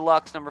Dead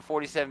Deluxe number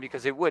 47,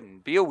 because it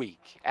wouldn't be a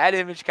week at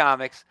Image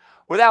Comics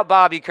without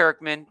Bobby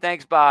Kirkman.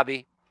 Thanks,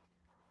 Bobby.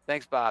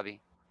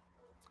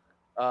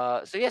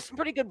 So yeah, some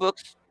pretty good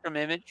books from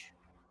Image.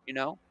 We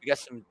got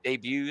some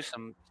debuts,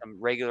 some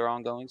regular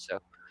ongoing. So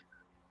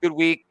good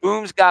week.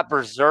 Boom's got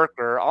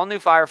Berserker, all new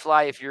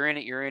Firefly. If you're in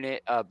it, you're in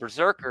it.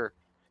 Berserker,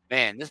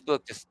 man, this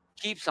book just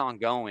keeps on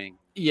going.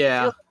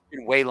 Yeah, it's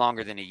been way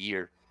longer than a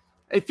year.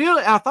 I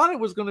thought it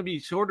was going to be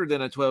shorter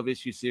than a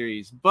 12-issue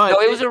series, but no,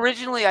 it was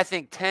originally, I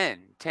think,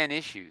 10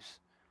 issues,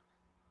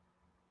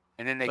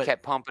 and then they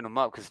kept pumping them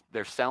up because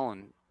they're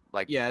selling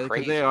like crazy.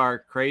 Because they are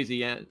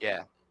crazy. And yeah,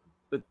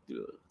 but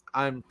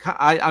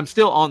I'm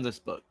still on this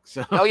book.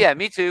 So oh yeah,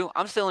 me too.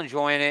 I'm still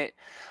enjoying it.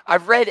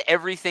 I've read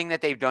everything that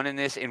they've done in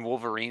this in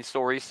Wolverine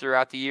stories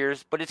throughout the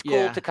years, but it's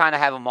cool to kind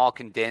of have them all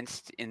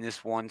condensed in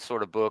this one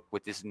sort of book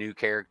with this new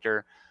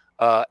character.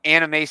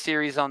 Anime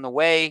series on the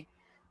way.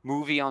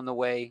 Movie on the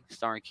way,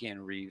 starring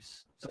Keanu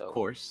Reeves. So, of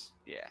course.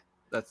 Yeah.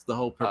 That's the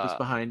whole purpose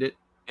behind it.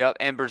 Yep,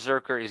 and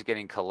Berserker is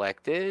getting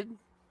collected.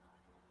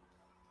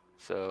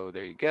 So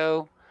there you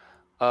go.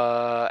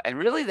 And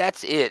really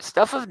that's it.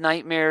 Stuff of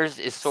Nightmares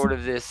is sort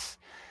of this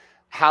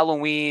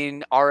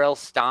Halloween R.L.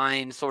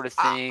 Stine sort of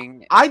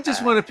thing. I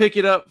just want to pick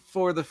it up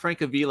for the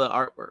Francavilla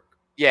artwork.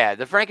 Yeah,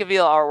 the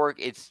Francavilla artwork,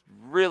 it's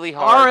really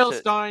hard. R.L.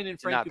 Stine and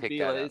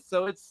Francavilla.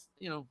 So it's,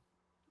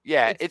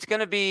 yeah, it's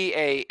going to be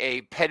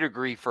a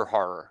pedigree for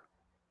horror.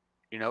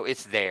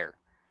 It's there.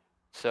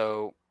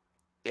 So,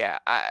 yeah,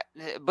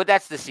 but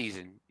that's the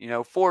season.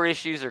 4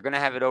 issues are going to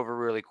have it over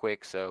really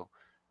quick, so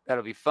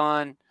that'll be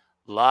fun.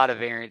 A lot of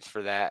variants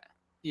for that.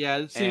 Yeah,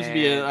 it seems to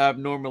be an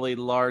abnormally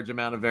large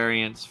amount of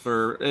variants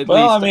for at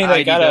least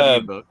they got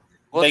a book.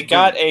 They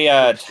got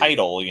a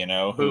title,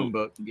 Boom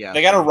book. Yeah,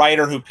 they got a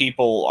writer who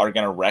people are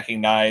going to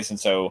recognize, and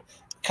so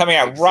coming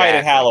out right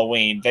at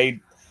Halloween, I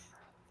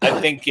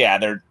think,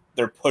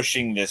 they're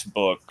pushing this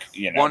book,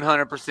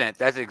 100%.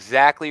 That's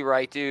exactly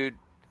right, dude.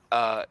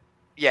 Yeah,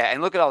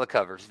 and look at all the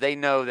covers. They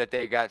know that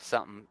they got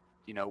something,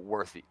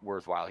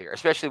 worthwhile here,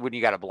 especially when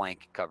you got a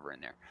blank cover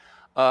in there.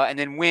 And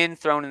then Wind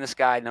Thrown in the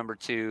Sky, number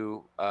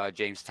 2,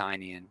 James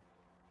Tynion,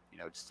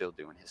 still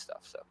doing his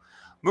stuff. So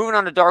moving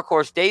on to Dark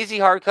Horse. Daisy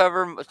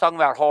hardcover, was talking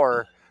about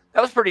horror.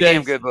 That was pretty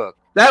damn good book.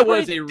 That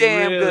was a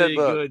damn really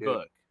good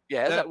book.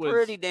 Yeah, that's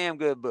pretty damn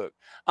good book.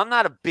 I'm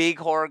not a big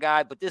horror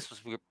guy, but this was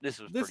pretty good.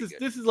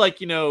 This is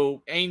like,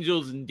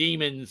 angels and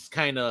demons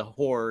kind of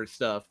horror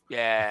stuff.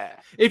 Yeah.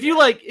 If you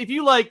like,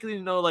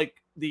 like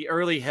the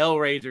early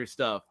Hellraiser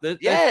stuff, this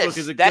book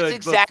is a good book for you. That's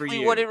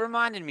exactly what it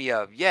reminded me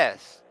of.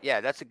 Yes.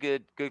 Yeah, that's a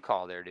good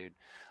call there, dude.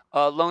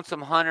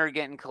 Lonesome Hunter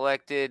getting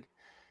collected.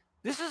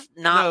 This is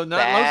not not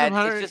bad. Lonesome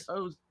Hunter. It's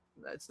just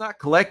it's not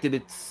collected.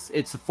 It's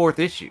the 4th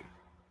issue.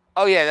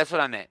 oh yeah, that's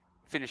what I meant.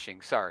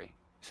 Finishing. Sorry.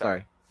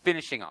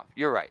 Finishing off.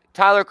 You're right.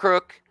 Tyler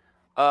Crook,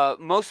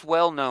 most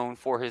well known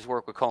for his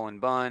work with Colin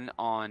Bunn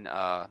on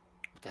what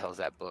the hell is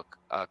that book?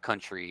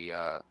 Country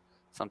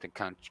something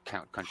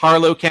country.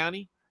 Harlow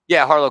County.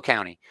 Yeah, Harlow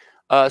County.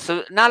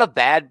 So not a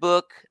bad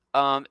book.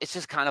 It's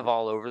just kind of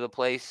all over the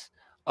place.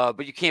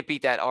 But you can't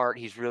beat that art.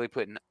 He's really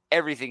putting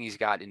everything he's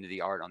got into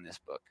the art on this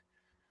book.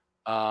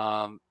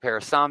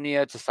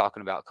 Parasomnia, just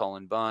talking about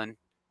Colin Bunn.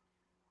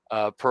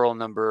 Pearl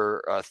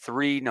number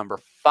 3, number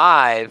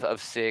 5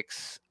 of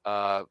 6.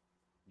 Bendis,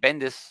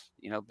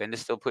 Bendis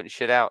still putting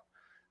shit out.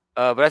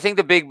 But I think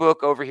the big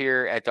book over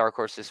here at Dark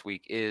Horse this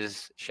week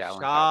is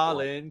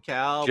Shaolin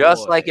Cowboy.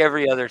 Just like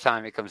every other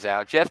time it comes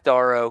out. Jeff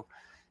Darrow,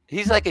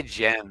 he's like a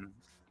gem,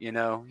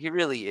 he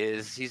really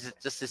is. He's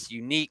just this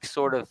unique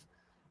sort of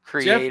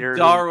creator. Jeff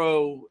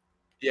Darrow.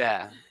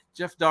 Yeah.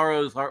 Jeff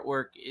Darrow's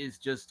artwork is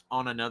just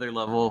on another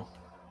level.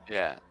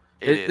 Yeah.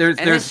 There's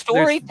his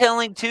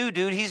storytelling too,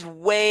 dude. He's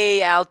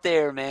way out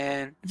there,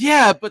 man.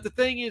 Yeah, but the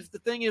thing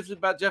is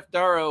about Jeff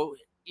Darrow,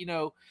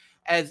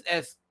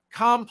 as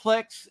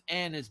complex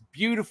and as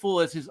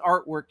beautiful as his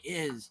artwork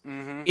is,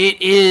 it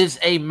is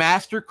a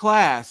master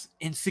class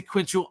in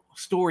sequential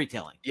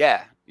storytelling.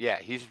 Yeah,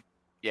 he's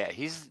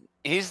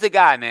the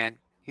guy, man.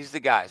 He's the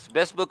guy. It's the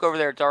best book over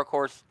there at Dark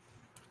Horse.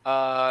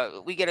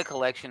 We get a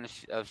collection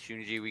of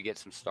Shunji. We get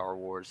some Star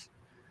Wars,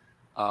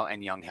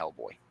 and Young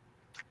Hellboy.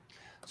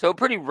 So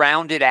pretty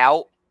rounded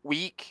out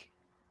week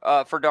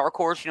for Dark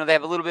Horse. They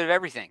have a little bit of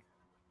everything.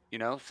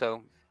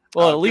 So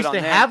well, at least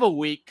they have a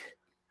week.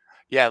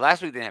 Yeah,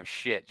 last week they didn't have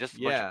shit. Just a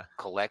bunch of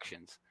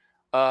collections.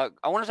 I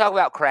want to talk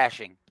about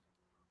Crashing.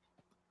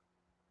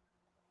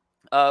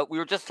 We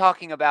were just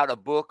talking about a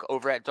book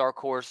over at Dark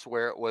Horse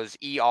where it was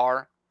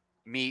ER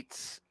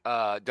meets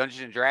Dungeons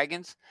and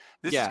Dragons.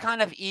 This is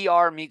kind of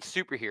ER meets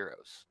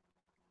superheroes.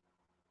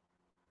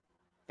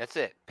 That's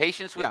it.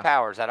 Patients with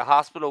powers at a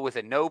hospital with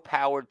a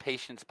no-powered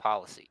patients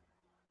policy.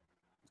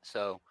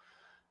 So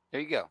there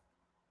you go.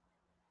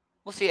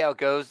 We'll see how it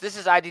goes. This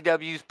is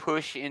IDW's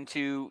push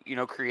into,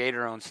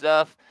 creator-owned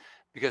stuff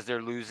because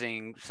they're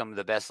losing some of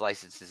the best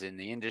licenses in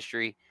the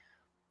industry.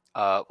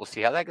 We'll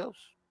see how that goes.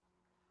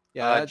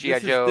 Yeah, G.I.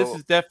 Joe. This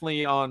is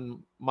definitely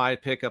on my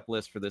pickup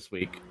list for this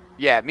week.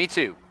 Yeah, me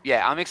too.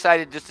 Yeah, I'm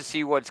excited just to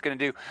see what it's going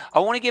to do. I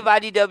want to give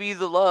IDW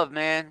the love,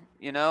 man.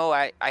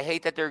 I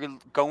hate that they're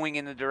going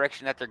in the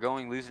direction that they're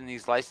going, losing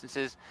these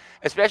licenses,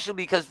 especially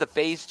because the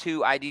Phase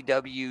 2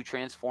 IDW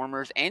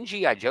Transformers and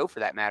G.I. Joe, for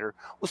that matter,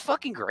 was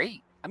fucking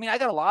great. I mean, I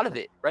got a lot of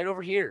it right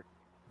over here.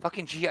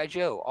 Fucking G.I.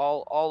 Joe,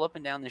 all up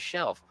and down the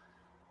shelf.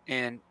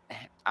 And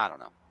I don't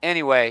know.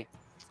 Anyway.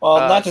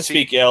 Well, not to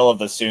speak ill of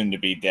the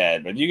soon-to-be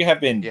dead, but you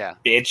have been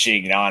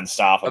bitching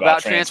nonstop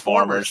about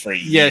Transformers for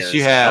years. Yes,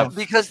 you have.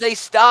 Because they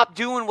stopped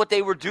doing what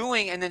they were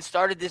doing and then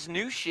started this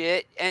new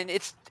shit, and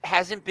it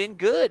hasn't been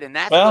good. And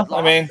that's what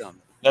lost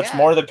them. That's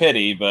more the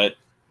pity, but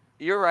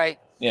you're right.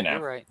 You're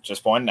right.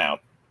 Just pointing out.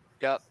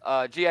 Yep.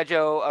 G.I.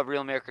 Joe, A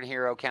Real American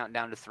Hero, counting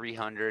down to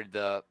 300.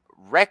 The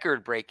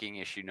record-breaking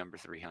issue number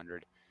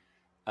 300.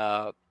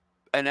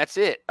 And that's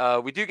it.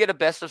 We do get a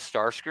best of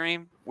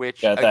Starscream,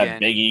 which got that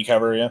Biggie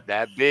cover, yeah.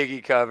 That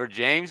Biggie cover,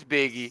 James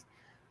Biggie.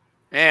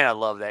 Man, I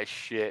love that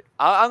shit.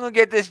 I'm gonna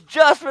get this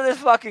just for this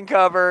fucking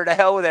cover. To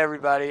hell with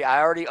everybody.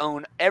 I already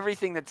own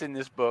everything that's in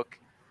this book.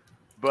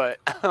 But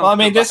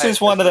this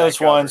is one of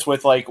those ones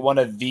with like one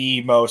of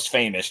the most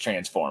famous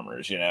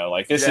Transformers.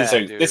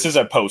 This is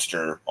a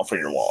poster for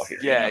your wall here.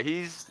 Yeah,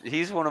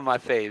 he's one of my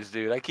faves,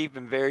 dude. I keep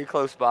him very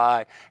close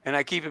by, and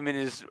I keep him in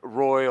his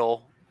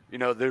royal. The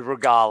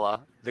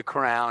regala, the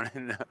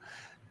crown,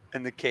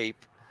 and the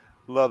cape.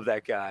 Love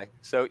that guy.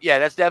 So, yeah,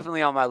 that's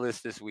definitely on my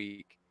list this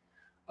week.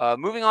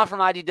 Moving on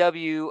from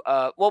IDW.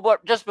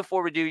 But just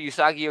before we do,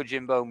 Usagi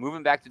Yojimbo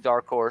moving back to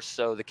Dark Horse.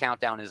 So the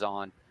countdown is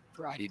on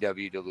for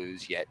IDW to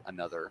lose yet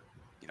another,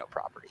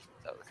 property.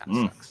 So it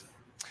kind of sucks.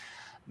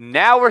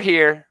 Now we're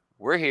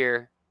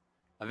here.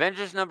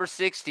 Avengers number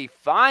 60.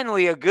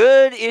 Finally, a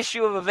good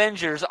issue of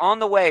Avengers on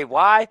the way.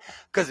 Why?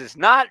 Because it's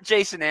not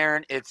Jason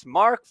Aaron. It's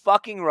Mark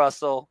fucking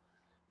Russell.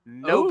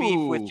 No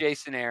beef with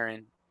Jason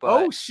Aaron.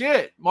 But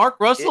shit. Mark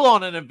Russell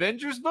on an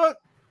Avengers book?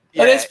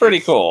 Yeah, it's pretty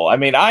cool. I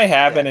mean, I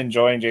have been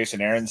enjoying Jason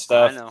Aaron's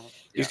stuff. I know.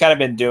 He's kind of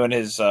been doing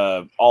his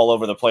all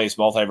over the place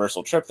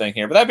multiversal trip thing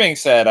here. But that being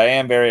said, I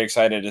am very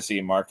excited to see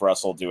Mark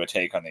Russell do a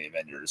take on the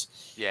Avengers.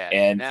 Yeah.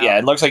 And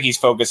it looks like he's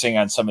focusing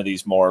on some of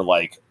these more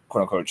like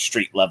quote unquote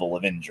street level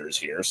Avengers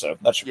here. So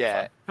that should be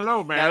fun.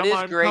 Hello, ma'am.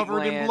 I'm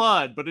covered in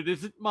blood, but it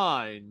isn't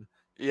mine.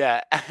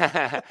 Yeah.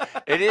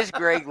 It is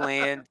Greg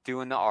Land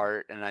doing the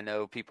art, and I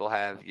know people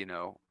have,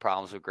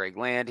 problems with Greg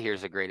Land.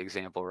 Here's a great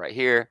example right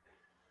here.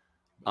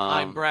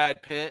 I'm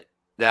Brad Pitt.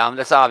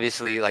 That's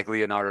obviously like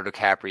Leonardo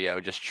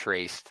DiCaprio, just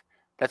traced.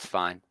 That's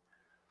fine.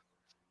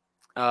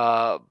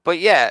 But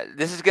yeah,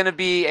 this is going to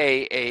be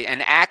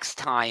an Axe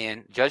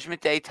tie-in,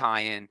 Judgment Day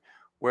tie-in,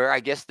 where I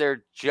guess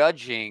they're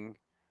judging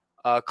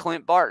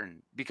Clint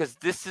Barton, because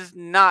this is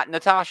not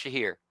Natasha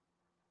here.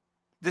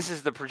 This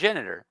is the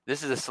progenitor.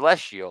 This is a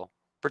Celestial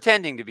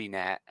pretending to be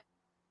Nat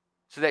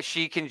so that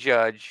she can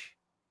judge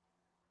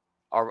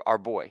our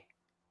boy.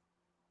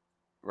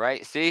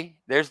 Right? See?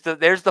 There's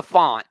the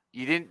font.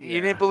 You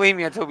didn't believe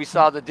me until we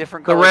saw the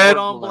different The color red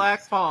on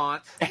black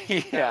font.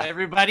 Yeah. That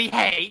everybody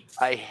hates.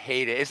 I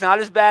hate it. It's not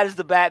as bad as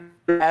the Batman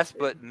glass,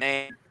 but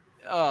man.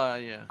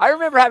 Yeah. I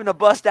remember having to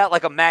bust out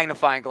like a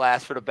magnifying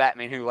glass for the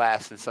Batman Who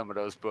Laughs in some of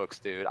those books,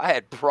 dude. I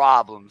had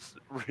problems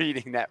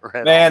reading that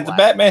red. Man, the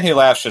Batman Who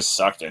Laughs just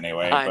sucked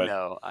anyway. I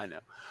know.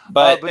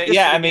 But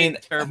yeah, I mean,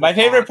 my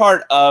favorite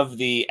part of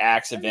the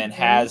Axe event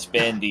has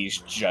been these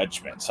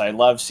judgments. I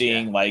love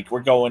seeing, like,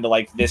 we're going to,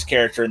 like, this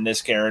character and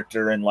this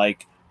character, and,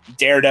 like,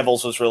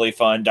 Daredevil's was really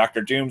fun.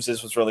 Dr.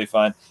 Dooms's was really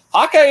fun.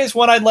 Hawkeye is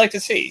one I'd like to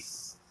see.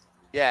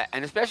 Yeah,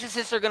 and especially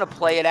since they're going to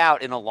play it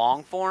out in a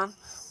long form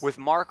with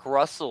Mark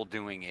Russell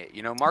doing it.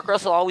 You know, Mark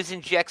Russell always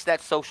injects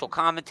that social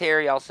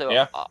commentary,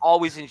 also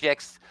always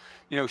injects,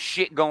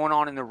 shit going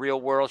on in the real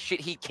world, shit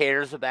he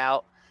cares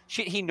about.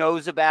 Shit he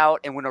knows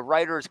about, and when a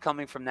writer is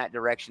coming from that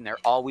direction, they're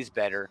always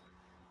better.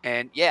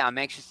 And yeah, I'm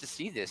anxious to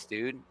see this,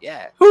 dude.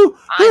 Yeah. Who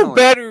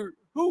better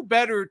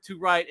to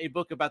write a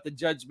book about the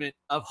judgment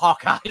of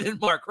Hawkeye than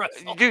Mark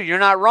Russell? Dude, you're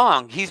not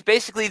wrong. He's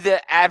basically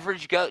the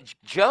average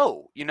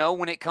Joe,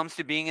 when it comes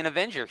to being an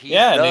Avenger. He's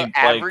the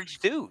average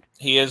dude.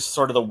 He is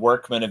sort of the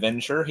workman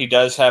Avenger. He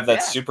does have that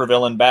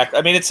supervillain back.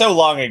 I mean, it's so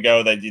long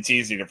ago that it's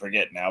easy to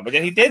forget now. But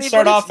he did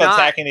start off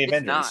attacking the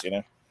Avengers,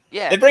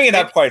 Yeah, they bring it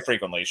up quite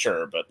frequently,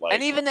 sure, but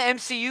and even the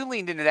MCU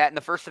leaned into that in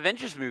the first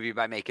Avengers movie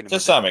by making him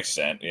to some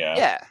extent,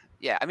 yeah.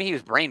 I mean, he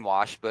was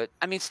brainwashed, but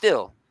I mean,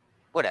 still,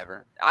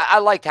 whatever. I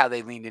liked how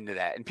they leaned into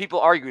that, and people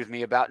argue with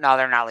me about, no,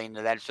 they're not leaning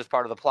into that. It's just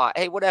part of the plot.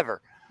 Hey,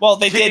 whatever. Well,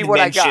 they did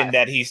mention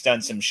that he's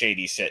done some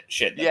shady shit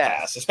in the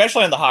past,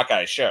 especially on the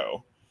Hawkeye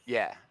show.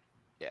 Yeah.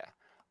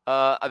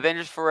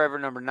 Avengers Forever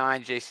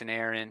 #9, Jason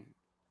Aaron,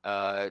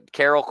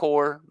 Carol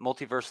Core,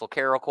 Multiversal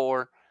Carol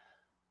Core.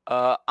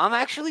 I'm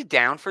actually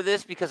down for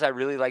this because I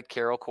really liked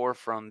Carol Core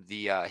from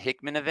the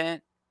Hickman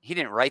event. He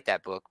didn't write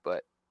that book,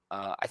 but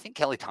I think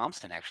Kelly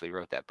Thompson actually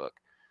wrote that book.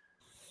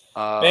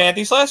 Man,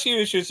 these last few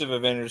issues of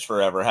Avengers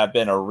Forever have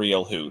been a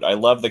real hoot. I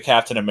love the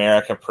Captain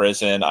America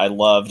prison. I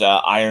loved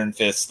Iron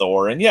Fist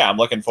Thor. And yeah, I'm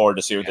looking forward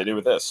to see what they do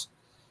with this.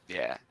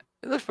 Yeah,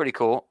 it looks pretty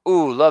cool.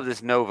 Ooh, love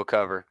this Nova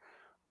cover.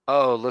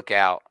 Oh, look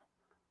out.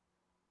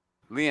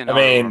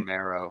 Leonardo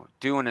Romero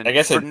doing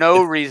it for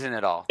no reason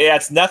at all. Yeah,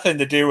 it's nothing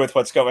to do with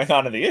what's going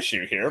on in the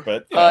issue here,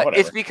 but whatever.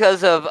 It's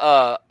because of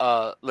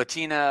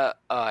Latina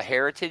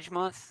Heritage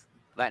Month,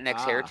 Latinx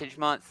Heritage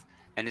Month,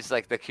 and it's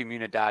like the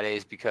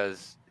Comunidades,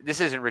 because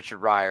this isn't Richard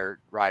Ryder.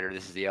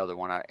 This is the other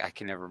one. I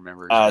can never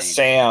remember his name.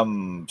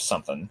 Sam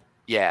something.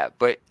 Yeah,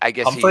 but I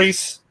guess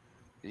Humphreys.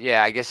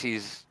 I guess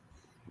he's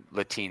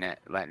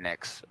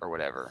Latinx or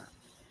whatever.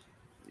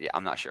 Yeah,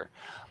 I'm not sure.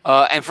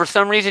 And for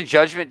some reason,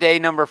 Judgment Day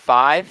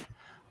 #5.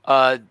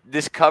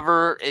 This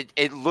cover,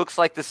 it looks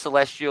like the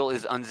Celestial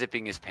is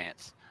unzipping his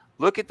pants.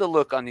 Look at the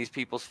look on these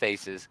people's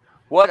faces.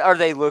 What are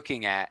they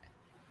looking at?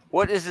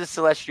 What is the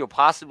Celestial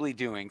possibly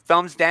doing?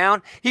 Thumbs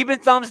down? He's been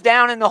thumbs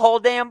down in the whole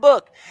damn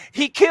book.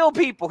 He killed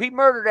people. He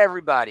murdered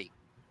everybody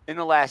in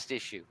the last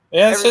issue.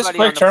 Yeah, it's just a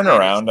quick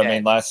turnaround. I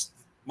mean,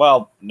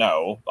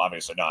 no,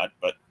 obviously not.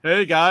 But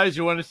hey, guys,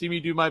 you want to see me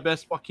do my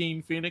best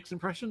Joaquin Phoenix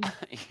impression?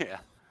 Yeah.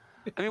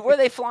 I mean, where are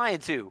they flying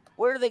to?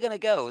 Where are they going to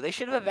go? They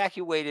should have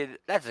evacuated.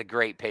 That's a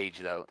great page,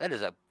 though. That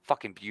is a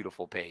fucking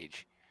beautiful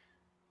page.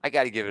 I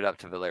got to give it up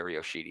to Valerio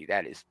Schiti.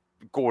 That is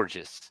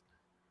gorgeous.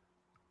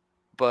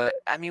 But,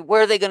 I mean,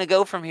 where are they going to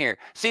go from here?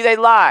 See, they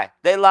lie.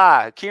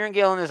 Kieran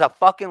Gillen is a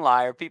fucking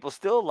liar. People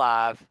still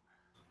alive.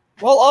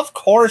 Well, of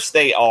course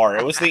they are.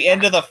 It was the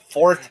end of the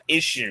 4th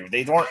issue.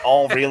 They weren't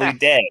all really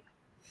dead.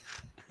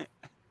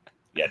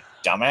 Yeah,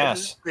 dumbass. I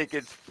just think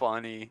it's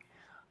funny.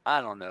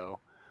 I don't know.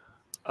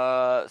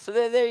 So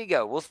there you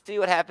go. We'll see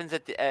what happens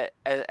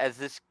as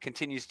this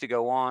continues to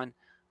go on.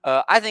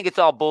 I think it's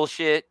all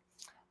bullshit.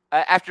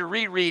 After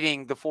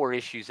rereading the 4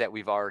 issues that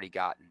we've already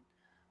gotten,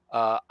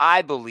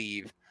 I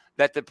believe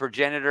that the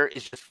progenitor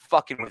is just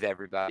fucking with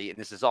everybody, and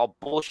this is all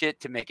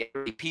bullshit to make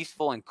everybody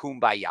peaceful and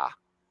kumbaya.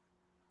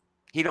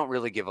 He don't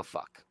really give a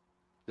fuck,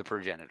 the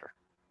progenitor.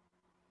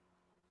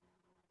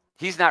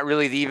 He's not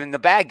really even the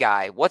bad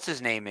guy. What's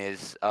his name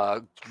is?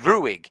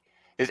 Druig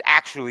is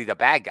actually the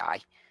bad guy.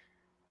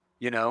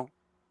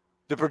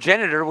 The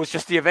progenitor was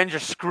just the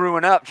Avengers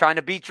screwing up, trying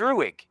to beat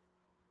Druig.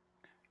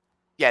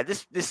 Yeah,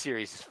 this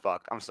series is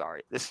fucked. I'm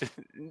sorry.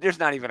 There's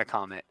not even a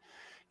comment.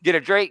 Get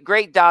a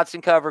great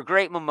Dodson cover,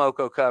 great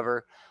Momoko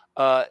cover.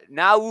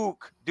 Nauk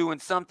doing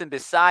something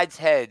besides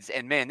heads,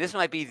 and man, this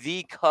might be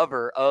the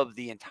cover of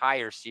the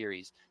entire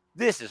series.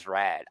 This is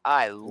rad.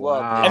 I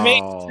love this. I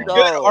mean, he's a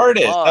good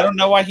artist. I don't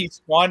know why he's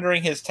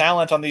squandering his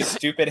talent on these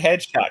stupid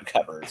headshot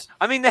covers.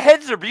 I mean, the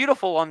heads are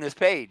beautiful on this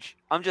page.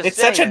 I'm just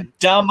saying. It's such a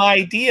dumb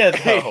idea,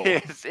 though.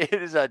 It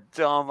is a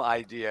dumb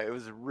idea. It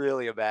was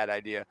really a bad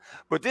idea.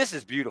 But this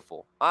is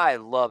beautiful. I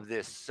love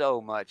this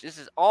so much. This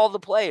is all the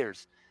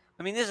players.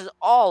 I mean, this is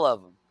all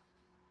of them.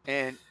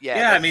 And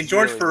I mean,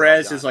 George really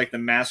Perez well is like the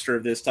master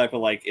of this type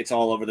of like it's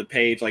all over the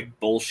page, like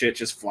bullshit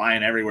just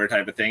flying everywhere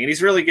type of thing, and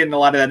he's really getting a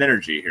lot of that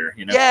energy here.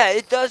 You know? Yeah,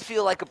 it does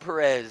feel like a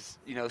Perez,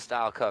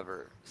 style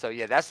cover. So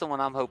yeah, that's the one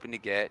I'm hoping to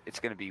get. It's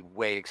going to be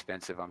way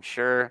expensive, I'm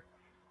sure.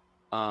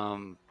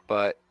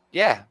 But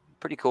yeah,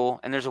 pretty cool.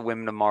 And there's a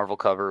Women of Marvel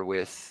cover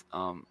with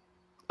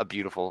a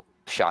beautiful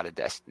shot of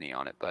Destiny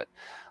on it. But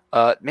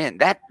man,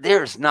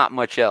 there's not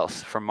much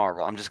else from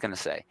Marvel. I'm just going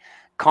to say.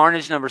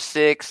 Carnage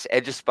 #6,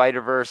 Edge of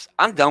Spider-Verse.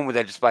 I'm done with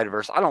Edge of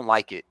Spider-Verse. I don't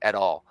like it at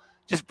all.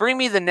 Just bring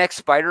me the next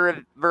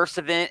Spider-Verse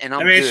event, and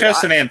I'm good. It's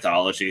just an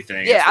anthology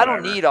thing. Yeah, I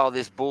don't need all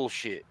this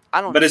bullshit.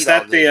 But is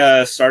that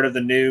the start of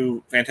the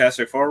new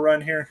Fantastic Four run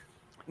here?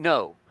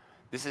 No,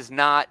 this is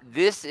not.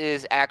 This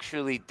is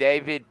actually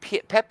David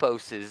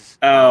Pepos's.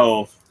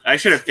 Oh, I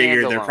should have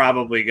figured they're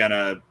probably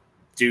gonna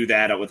do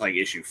that with like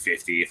issue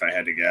 50 if I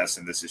had to guess,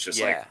 and this is just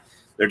like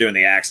they're doing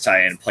the Axe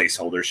tie-in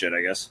placeholder shit,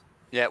 I guess.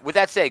 Yeah, with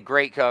that said,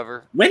 great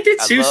cover. When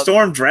did Sue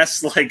Storm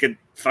dress like a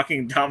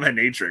fucking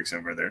dominatrix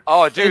over there?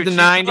 Oh, dude, in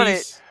the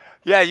 90s.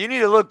 Yeah, you need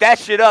to look that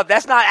shit up.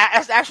 That's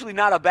actually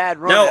not a bad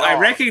run. No, I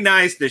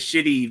recognize the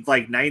shitty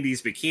like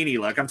 90s bikini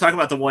look. I'm talking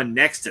about the one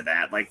next to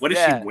that. Like, what is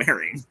she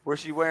wearing?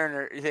 Where's she wearing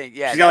her thing?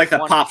 Yeah, she's got like the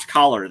popped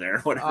collar there.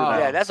 Whatever.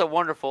 Yeah, that's a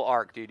wonderful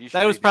arc, dude.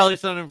 That was probably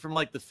something from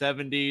like the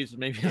 70s,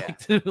 maybe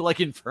like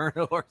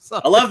Inferno or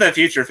something. I love that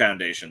Future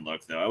Foundation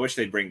look, though. I wish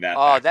they'd bring that.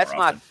 Oh, that's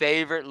my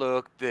favorite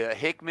look. The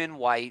Hickman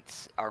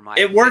whites are my.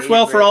 It worked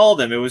well for all of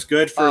them. It was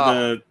good for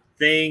the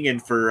Thing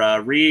and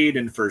for Reed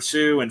and for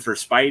Sue and for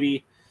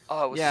Spidey.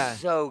 Oh, it was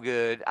so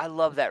good. I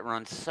love that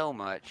run so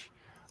much.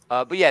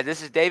 But yeah,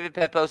 this is David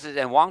Pepos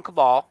and Juan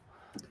Cabal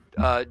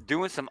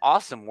doing some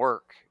awesome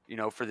work,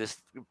 for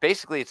this.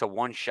 Basically, it's a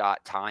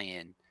one-shot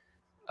tie-in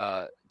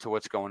to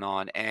what's going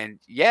on. And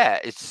yeah,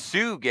 it's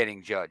Sue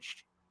getting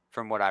judged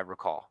from what I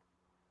recall,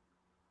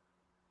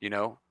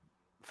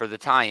 for the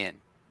tie-in,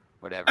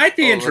 whatever. I'd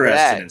be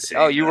interested in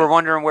seeing you were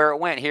wondering where it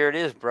went. Here it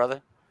is,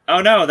 brother.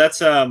 Oh, no,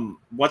 that's,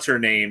 what's her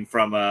name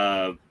from,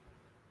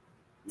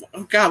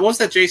 oh God, what was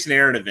that Jason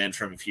Aaron event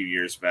from a few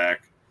years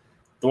back?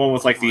 The one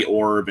with like the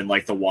orb and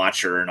like the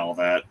Watcher and all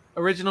that.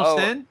 Original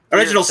Sin?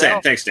 Original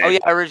Sin. Thanks, Dave. Oh yeah,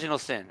 Original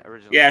Sin.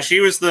 She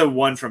was the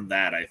one from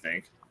that, I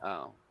think.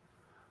 Oh,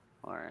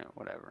 all right,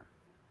 whatever.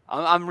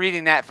 I'm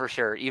reading that for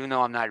sure, even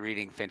though I'm not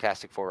reading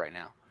Fantastic Four right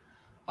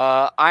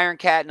now. Iron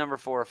Cat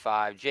 #4 or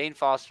 5, Jane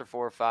Foster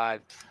 4 or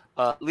 5,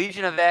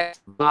 Legion of X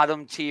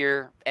bottom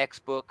tier X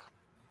book.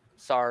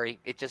 Sorry,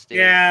 it just is.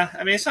 Yeah,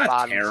 I mean, it's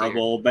not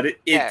terrible, but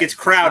it gets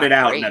crowded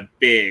out in a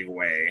big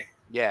way.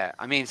 Yeah,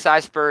 I mean, Cy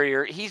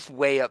Spurrier, he's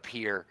way up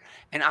here,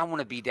 and I want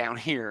to be down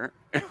here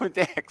with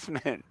the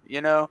X-Men,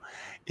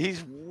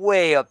 He's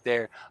way up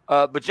there.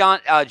 But Jan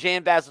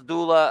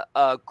Bazaldula,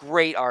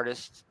 great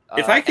artist.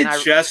 If I could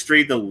just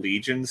read the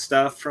Legion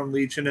stuff from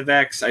Legion of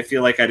X, I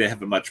feel like I'd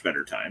have a much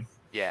better time.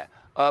 Yeah,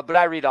 but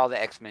I read all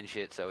the X-Men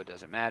shit, so it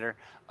doesn't matter.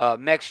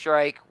 Mech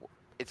Strike,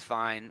 it's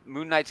fine.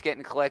 Moon Knight's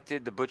getting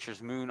collected. The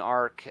Butcher's Moon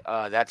arc,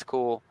 that's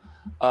cool.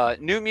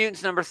 New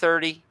Mutants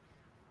 #30.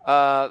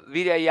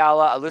 Vita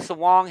Ayala, Alyssa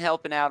Wong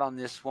helping out on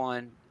this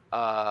one.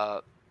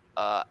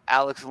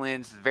 Alex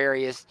Lynn's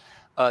various.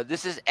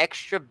 This is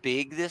extra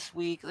big this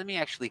week. Let me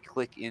actually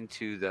click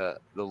into the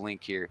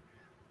link here.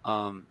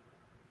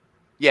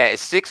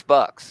 It's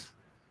 $6.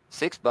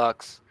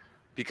 $6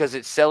 because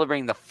it's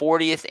celebrating the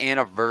 40th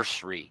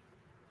anniversary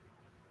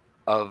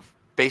of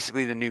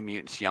basically the New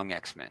Mutants Young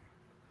X-Men.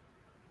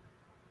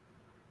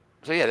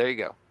 So yeah, there you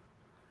go.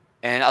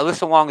 And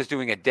Alyssa Wong is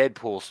doing a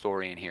Deadpool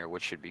story in here,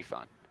 which should be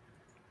fun.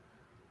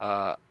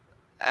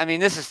 I mean,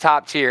 this is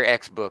top tier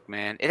X book,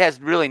 man. It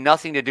has really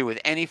nothing to do with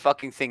any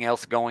fucking thing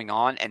else going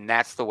on, and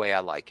that's the way I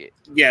like it.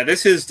 Yeah,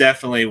 this is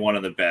definitely one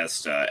of the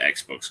best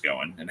X books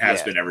going, and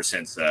has been ever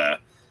since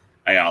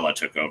Ayala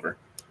took over.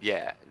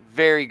 Yeah,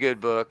 very good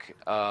book.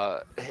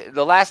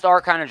 The last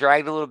arc kind of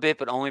dragged a little bit,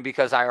 but only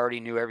because I already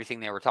knew everything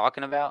they were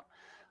talking about.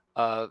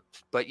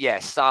 But yeah,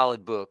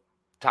 solid book,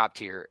 top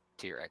tier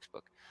X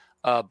book.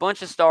 A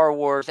bunch of Star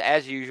Wars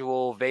as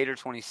usual. Vader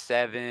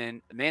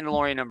 27,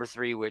 Mandalorian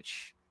 #3,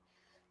 which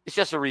is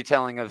just a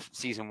retelling of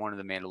season 1 of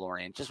the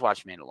Mandalorian. Just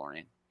watch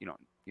Mandalorian. You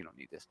don't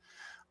need this.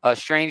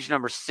 Strange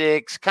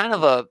 #6, kind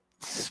of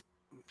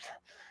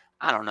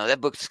I don't know.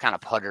 That book's kind of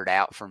puttered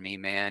out for me,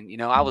 man.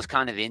 I was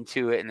kind of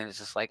into it, and then it's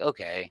just like,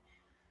 okay,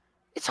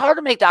 it's hard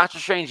to make Doctor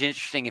Strange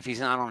interesting if he's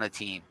not on a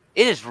team.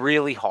 It is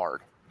really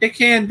hard. It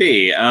can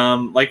be.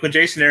 Like when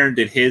Jason Aaron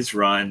did his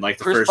run, like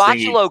the Chris first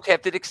Bachalo thing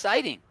kept it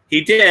exciting. He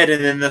did,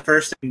 and then the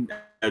first thing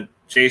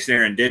Jason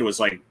Aaron did was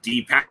like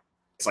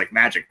it's like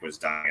magic was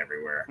dying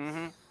everywhere.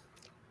 Mm-hmm.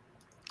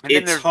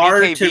 It's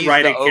hard to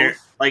write a character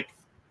like,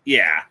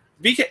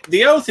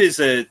 the Oath is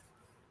a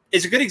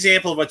good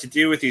example of what to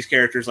do with these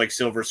characters like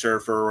Silver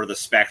Surfer or the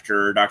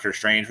Spectre or Doctor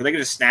Strange, where they can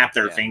just snap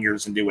their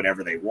fingers and do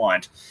whatever they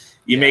want.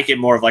 You make it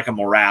more of like a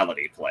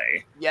morality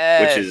play,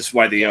 which is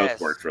why the Oath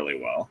worked really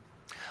well.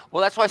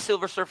 Well, that's why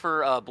Silver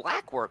Surfer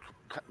Black worked,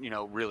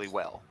 really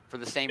well for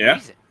the same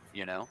reason,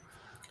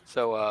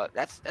 So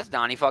that's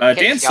Donnie fucking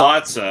Dan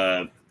Slott's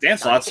Dan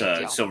Slott's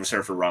Silver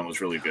Surfer run was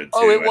really good too.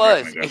 Oh, it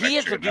was. He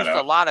introduced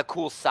a lot of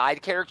cool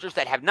side characters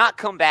that have not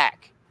come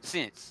back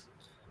since.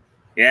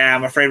 Yeah,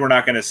 I'm afraid we're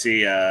not going to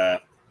see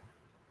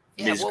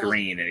Ms.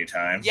 Green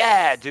anytime.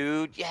 Yeah,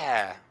 dude.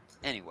 Yeah.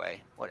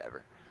 Anyway,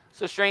 whatever.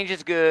 So Strange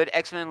is good.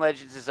 X-Men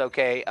Legends is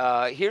okay.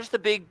 Here's the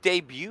big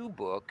debut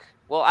book.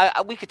 Well,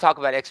 we could talk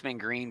about X-Men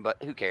Green,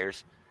 but who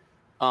cares?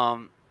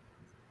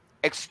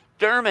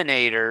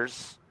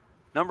 Exterminators,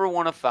 number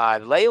 1 of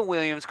 5. Leah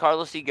Williams,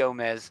 Carlos E.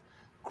 Gomez,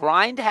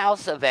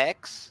 Grindhouse of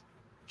X.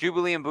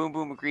 Jubilee and Boom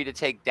Boom agree to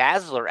take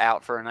Dazzler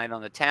out for a night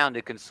on the town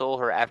to console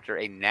her after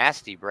a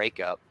nasty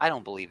breakup. I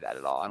don't believe that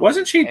at all.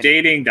 Wasn't she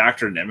dating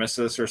Dr.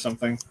 Nemesis or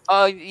something?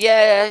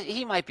 Yeah,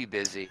 he might be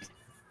busy.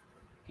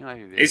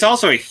 He's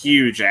also a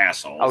huge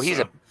asshole. Oh, he's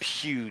a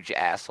huge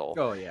asshole.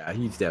 Oh, yeah,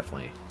 he's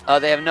definitely.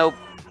 They have no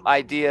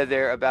idea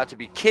they're about to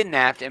be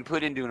kidnapped and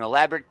put into an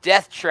elaborate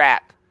death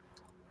trap.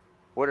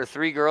 What are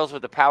 3 girls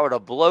with the power to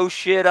blow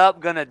shit up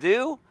gonna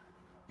do?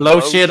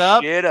 Blow shit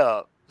up?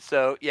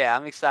 So, yeah,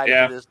 I'm excited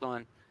for this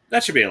one.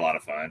 That should be a lot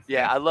of fun.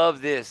 Yeah, I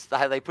love this.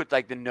 How they put,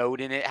 like, the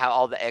note in it, how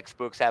all the X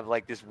books have,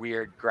 like, this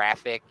weird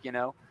graphic, you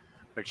know?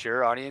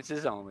 Mature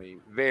audiences only.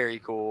 Very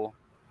cool.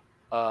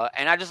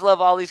 And I just love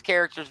all these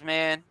characters,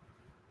 man.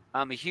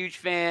 I'm a huge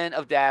fan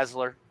of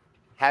Dazzler.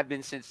 Have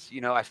been since,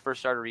 I first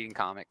started reading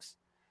comics.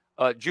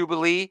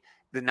 Jubilee,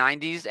 the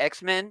 90s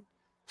X-Men,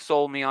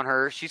 sold me on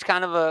her. She's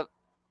kind of a,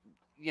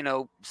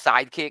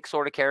 sidekick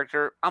sort of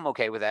character. I'm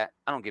okay with that.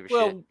 I don't give a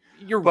shit.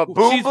 But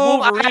Boom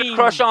Boom, I've had a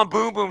crush on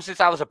Boom Boom since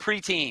I was a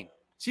preteen.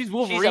 She's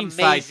Wolverine's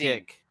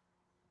sidekick.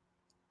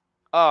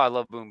 Oh, I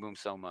love Boom Boom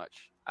so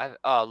much.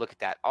 Look at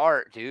that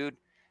art, dude.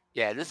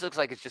 Yeah, this looks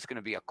like it's just going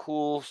to be a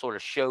cool sort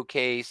of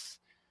showcase.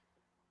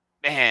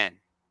 Man,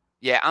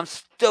 yeah, I'm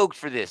stoked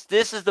for this.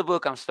 This is the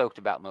book I'm stoked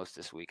about most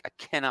this week. I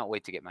cannot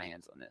wait to get my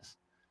hands on this.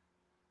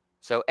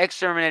 So,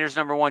 Exterminators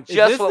number 1,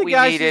 just what we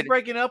needed. Is this the guy she's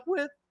breaking up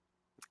with?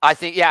 I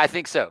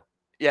think so.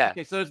 Yeah.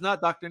 Okay, so it's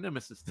not Dr.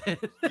 Nemesis then.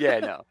 Yeah,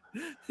 no.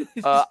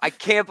 I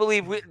can't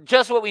believe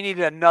just what we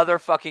needed, another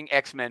fucking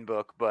X-Men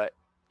book, but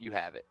you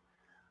have it.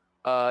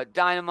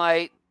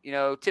 Dynamite,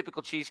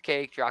 typical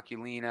cheesecake,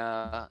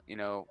 Draculina,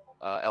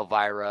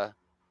 Elvira,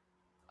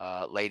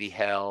 Lady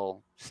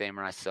Hell,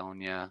 Samurai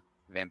Sonia,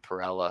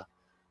 Vampirella.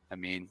 I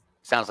mean,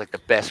 sounds like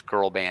the best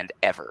girl band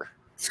ever.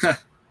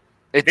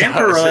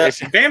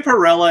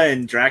 Vampirella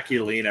and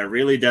Draculina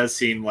really does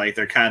seem like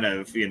they're kind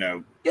of,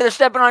 they're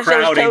stepping on each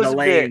other's toes the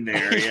lane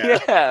there. Yeah.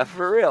 Yeah,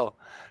 for real.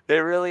 They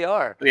really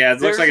are. Yeah,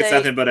 it looks like it's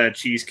nothing but a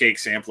cheesecake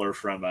sampler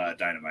from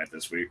Dynamite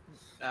this week.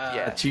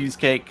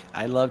 Cheesecake.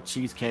 I love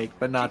cheesecake,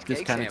 but not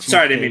this kind of cheesecake.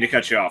 Sorry, I didn't mean to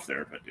cut you off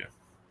there, but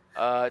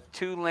yeah.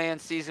 Two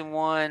Land season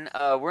 1.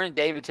 We're in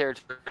David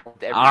territory.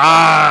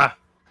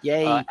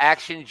 Yay!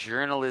 Action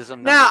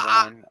journalism number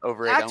 1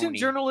 over at Action Oni.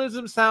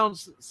 Journalism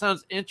sounds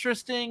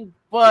interesting,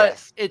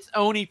 but it's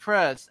Oni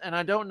Press, and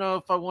I don't know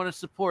if I want to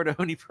support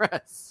Oni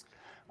Press.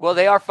 Well,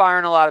 they are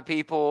firing a lot of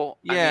people.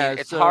 Yeah, I mean,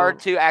 it's hard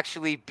to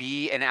actually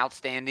be an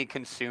outstanding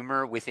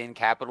consumer within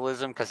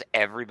capitalism because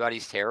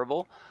everybody's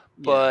terrible.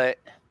 But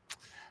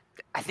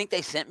I think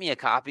they sent me a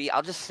copy.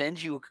 I'll just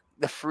send you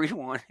the free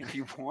one if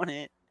you want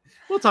it.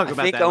 We'll talk about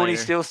that later. I think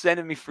Oni's still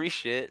sending me free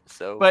shit.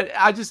 So, but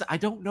I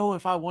don't know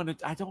if I want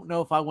to. I don't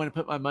know if I want to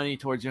put my money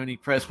towards Oni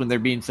Press when they're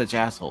being such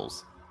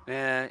assholes.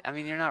 Yeah, I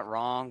mean, you're not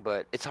wrong,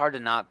 but it's hard to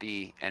not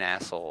be an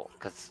asshole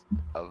because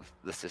of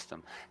the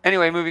system.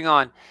 Anyway, moving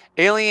on.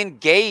 Alien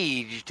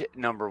Engaged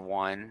number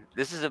 1.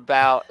 This is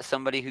about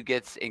somebody who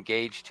gets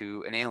engaged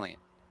to an alien.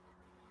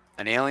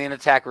 An alien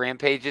attack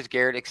rampages.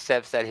 Garrett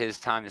accepts that his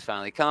time has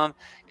finally come.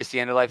 It's the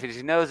end of life as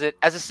he knows it.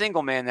 As a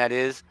single man, that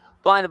is.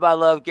 Blinded by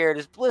love, Garrett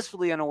is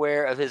blissfully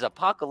unaware of his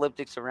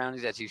apocalyptic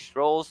surroundings as he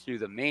strolls through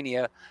the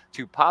mania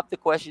to pop the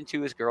question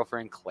to his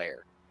girlfriend,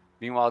 Claire.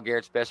 Meanwhile,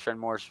 Garrett's best friend,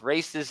 Morris,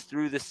 races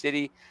through the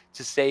city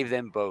to save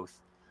them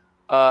both.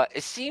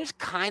 It seems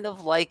kind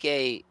of like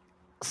a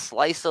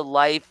slice of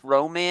life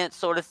romance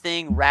sort of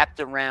thing wrapped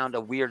around a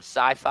weird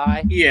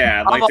sci-fi.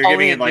 Yeah, like they're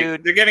giving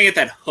it they're giving it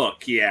that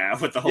hook,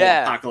 with the whole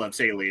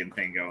apocalypse alien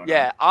thing going on.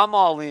 Yeah, I'm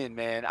all in,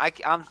 man.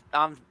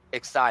 I'm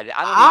excited.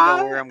 I don't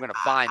even know where I'm going to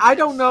find it. I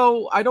don't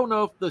know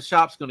if the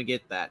shop's going to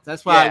get that.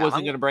 That's why I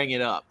wasn't going to bring it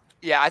up.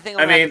 Yeah, I think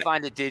I'm going to have to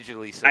find it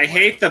digitally somewhere. I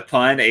hate the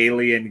pun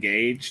alien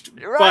engaged,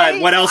 but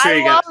what else are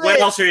you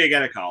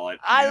going to call it?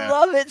 I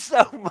love it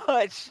so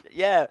much.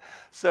 Yeah.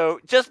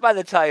 So just by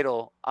the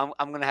title, I'm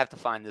going to have to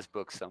find this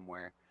book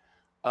somewhere.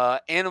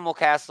 Animal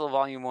Castle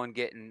Volume 1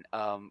 getting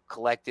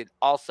collected.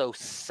 Also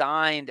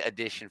signed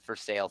edition for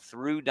sale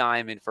through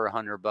Diamond for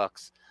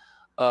 $100.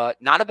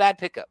 Not a bad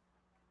pickup.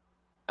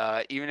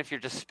 Even if you're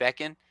just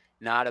specking,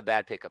 not a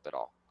bad pickup at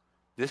all.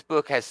 This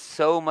book has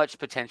so much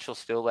potential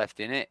still left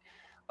in it.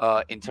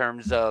 In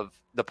terms of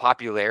the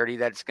popularity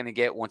that it's going to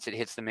get once it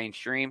hits the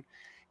mainstream.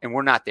 And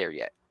we're not there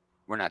yet.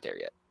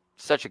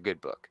 Such a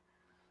good book.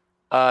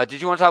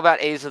 Did you want to talk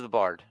about Asa the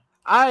Bard?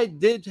 I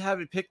did have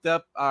it picked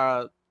out.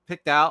 I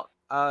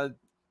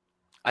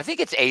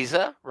think it's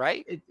Asa,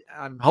 right?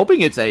 I'm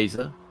hoping it's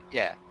Asa.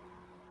 Yeah.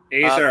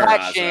 Aether or Pat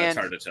Raza, Shan, it's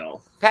hard to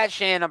tell. Pat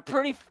Shan, I'm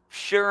pretty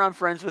sure I'm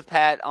friends with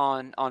Pat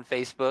on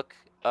Facebook.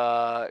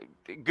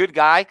 Good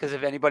guy, because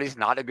if anybody's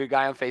not a good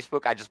guy on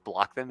Facebook, I just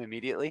block them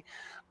immediately.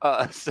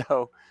 I'm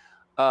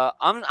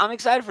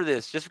excited for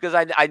this just because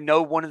I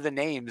know one of the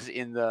names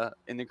in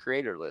the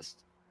creator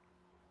list.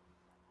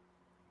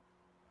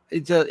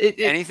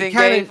 Anything,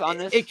 Dave, on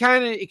this? It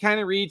kind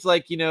of reads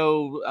like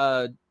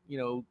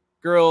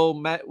girl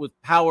met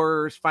with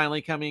powers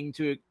finally coming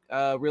to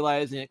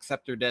realize and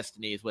accept her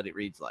destiny is what it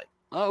reads like.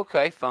 Oh,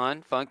 okay,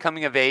 fun,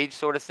 coming of age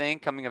sort of thing,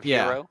 coming of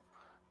hero.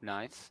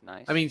 Nice.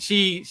 I mean,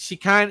 she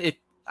kind of.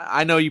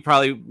 I know you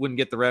probably wouldn't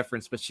get the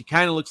reference, but she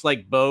kind of looks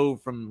like Bo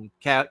from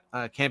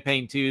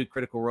Campaign 2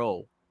 Critical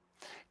Role.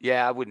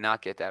 Yeah, I would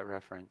not get that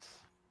reference.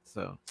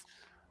 So,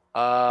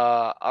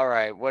 all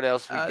right, what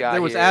else we got?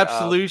 There was here?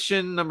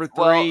 Absolution number 3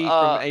 from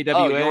AWA.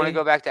 Oh, you want to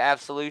go back to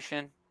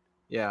Absolution?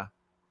 Yeah.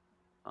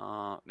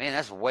 Man,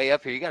 that's way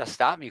up here. You got to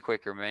stop me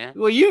quicker, man.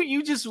 Well,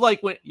 you just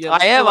like went. Yeah,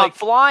 I am. I'm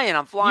flying.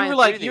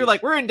 You're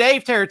like we're in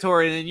Dave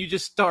territory, and then you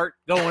just start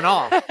going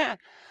off.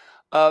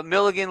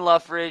 Milligan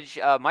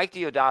Luffridge, Mike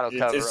Diodato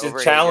cover. It's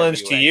a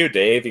challenge to you,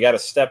 Dave. You got to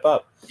step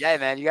up. Yeah,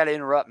 man. You got to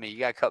interrupt me. You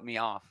got to cut me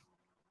off.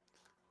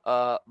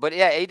 But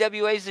yeah,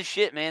 AWA is the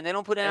shit, man. They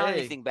don't put out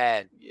anything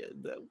bad. Yeah,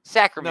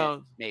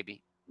 Sacrament,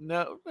 maybe.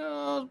 No.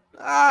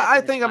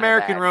 I think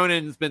American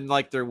Ronin's been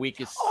like their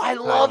weakest. Oh, I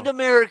loved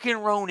American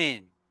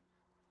Ronin.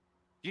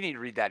 You need to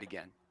read that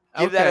again.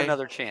 Give that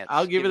another chance.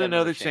 I'll give it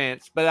another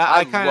chance. But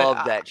I kind of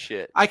love that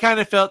shit. I kind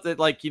of felt that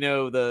like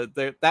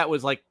that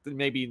was like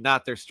maybe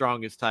not their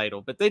strongest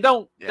title, but they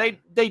don't. Yeah.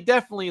 They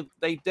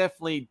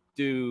definitely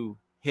do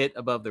hit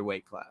above their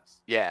weight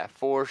class. Yeah,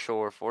 for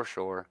sure.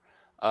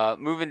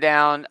 Moving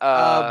down.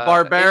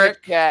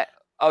 Barbaric.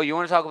 Oh, you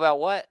want to talk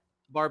about what?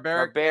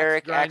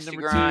 Barbaric Axe to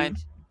Grind.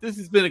 2. This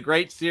has been a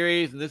great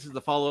series, and this is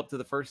the follow up to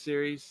the first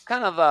series.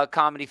 Kind of a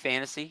comedy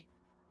fantasy.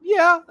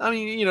 Yeah, I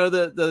mean,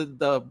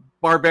 the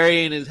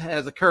barbarian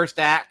has a cursed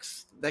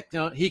axe that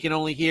he can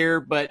only hear,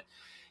 but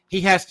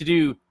he has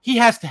to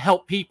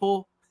help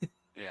people.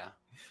 Yeah,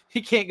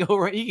 he can't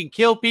go. He can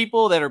kill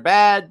people that are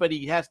bad, but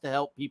he has to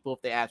help people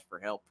if they ask for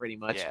help. Pretty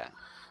much. Yeah,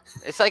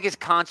 it's like his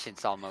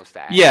conscience almost.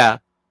 Yeah.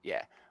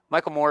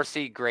 Michael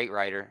Morrissey, great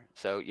writer.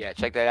 So yeah,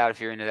 check that out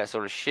if you're into that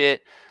sort of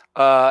shit.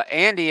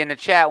 Andy in the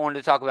chat wanted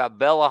to talk about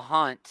Bella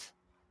Hunt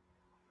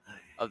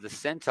of the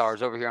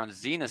Centaurs over here on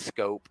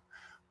Xenoscope.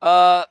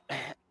 I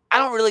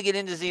don't really get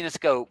into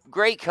Xenoscope.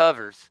 Great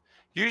covers.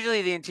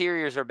 Usually the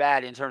interiors are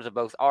bad in terms of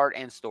both art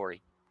and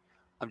story.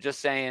 I'm just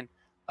saying.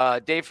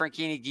 Dave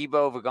Franchini,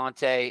 Guibo,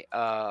 Vagante.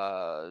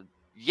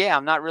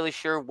 I'm not really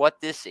sure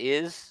what this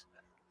is.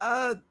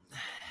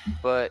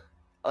 But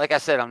like I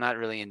said, I'm not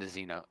really into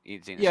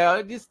Xenoscope.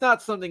 Yeah, it's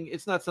not something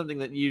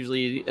that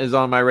usually is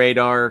on my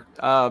radar.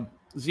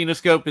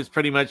 Xenoscope is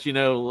pretty much,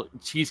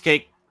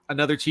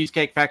 another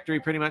Cheesecake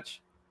Factory, pretty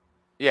much.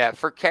 Yeah,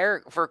 for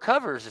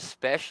covers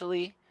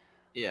especially.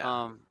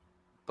 Yeah.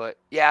 But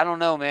yeah, I don't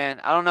know, man.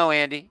 I don't know,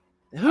 Andy.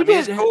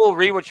 It's cool.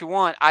 Read what you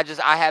want. I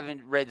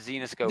haven't read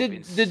Xenoscope.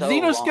 Did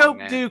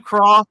Xenoscope do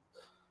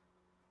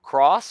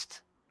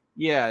Crossed?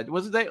 Yeah,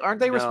 aren't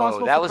they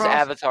responsible? That was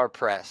Avatar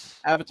Press.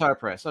 Avatar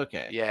Press.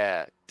 Okay.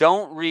 Yeah.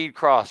 Don't read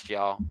Crossed,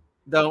 y'all.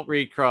 Don't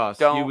read Crossed.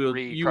 You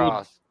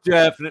will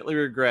definitely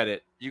regret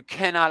it. You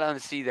cannot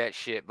unsee that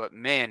shit. But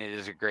man, it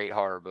is a great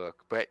horror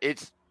book. But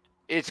it's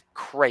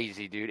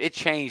crazy, dude. It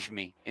changed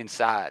me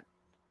inside.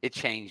 It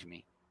changed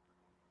me.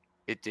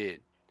 It did.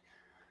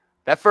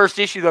 That first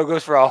issue, though,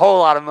 goes for a whole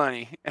lot of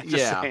money.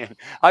 Saying.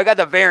 I got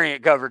the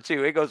variant cover,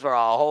 too. It goes for a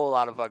whole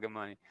lot of fucking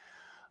money.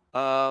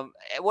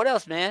 What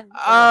else, man?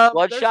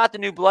 Bloodshot, the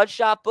new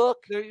Bloodshot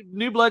book?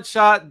 New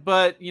Bloodshot,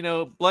 but,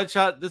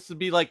 Bloodshot, this would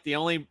be like the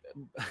only...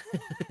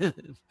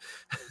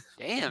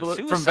 Damn,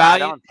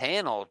 Suicide on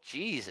panel.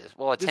 Jesus.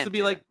 Well, this would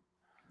be like...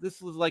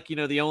 This was like,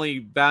 the only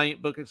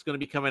Valiant book that's going to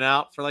be coming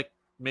out for like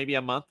maybe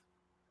a month.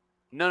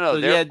 No,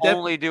 so they're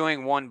only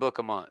doing one book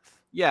a month.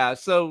 Yeah,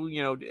 so,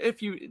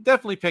 if you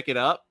definitely pick it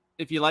up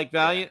if you like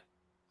Valiant.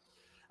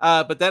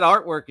 Yeah. But that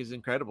artwork is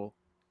incredible.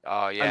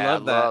 Oh, yeah. I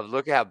love that.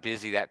 Look at how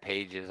busy that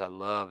page is. I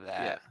love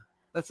that. Yeah.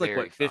 That's like,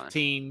 what,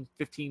 15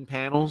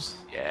 panels?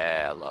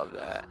 Yeah, I love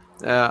that.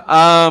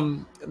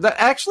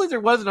 Actually, there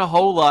wasn't a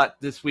whole lot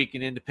this week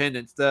in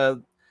Independence.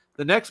 The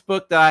next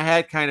book that I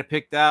had kind of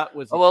picked out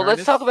was...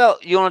 let's talk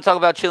about... You want to talk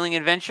about Chilling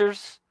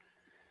Adventures?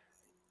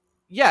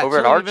 Yeah. Over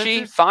at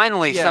Archie?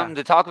 Finally, something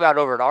to talk about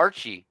over at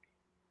Archie.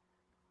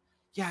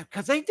 Yeah,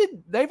 because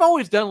they've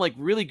always done like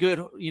really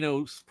good,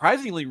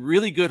 surprisingly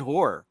really good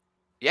horror.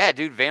 Yeah,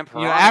 dude,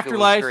 Vampire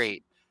Afterlife was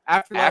great.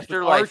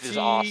 Afterlife is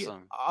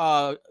awesome.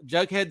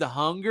 Jughead the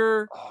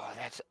Hunger. Oh,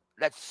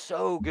 that's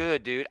so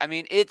good, dude. I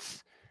mean,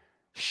 it's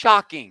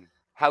shocking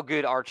how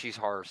good Archie's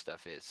horror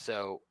stuff is.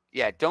 So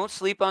yeah, don't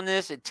sleep on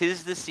this. It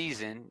is the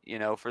season,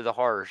 for the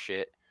horror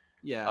shit.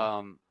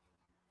 Yeah.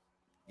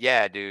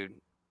 Yeah, dude.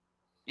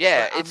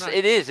 Yeah,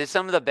 it is. It's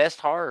some of the best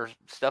horror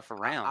stuff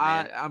around,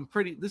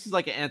 man. This is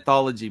like an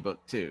anthology book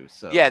too.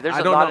 So yeah, there's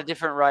a lot of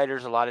different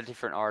writers, a lot of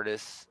different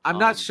artists. I'm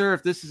not sure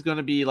if this is going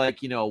to be like,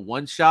 a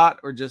one shot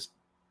or just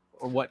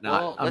or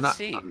whatnot. Well, let's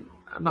see.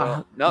 I'm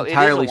not no,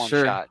 entirely it is a one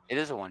sure. shot. It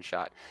is a one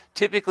shot.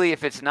 Typically,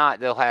 if it's not,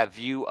 they'll have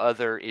view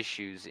other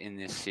issues in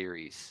this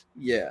series.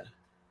 Yeah.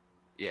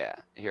 Yeah,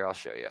 here I'll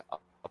show you. I'll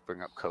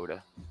bring up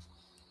Coda,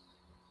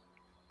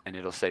 and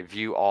it'll say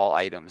view all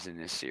items in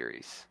this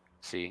series.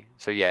 See,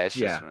 so yeah, it's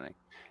just something.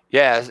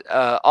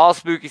 Yeah, all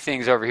spooky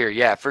things over here.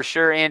 Yeah, for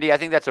sure, Andy. I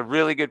think that's a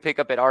really good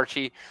pickup at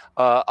Archie,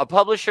 a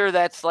publisher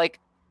that's like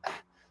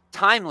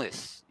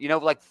timeless,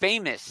 like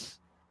famous,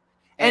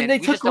 and they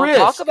we took just don't risk.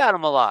 talk about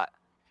them a lot.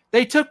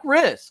 They took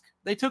risk.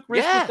 They took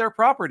risk with their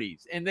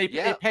properties, and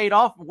it paid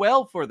off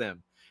well for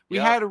them. We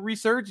had a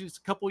resurgence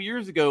a couple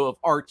years ago of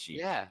Archie.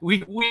 Yeah,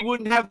 we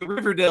wouldn't have the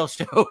Riverdale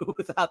show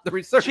without the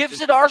resurgence.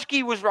 Chip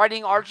Zdarsky was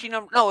writing Archie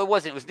No, it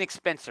wasn't. It was Nick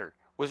Spencer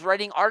was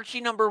writing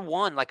Archie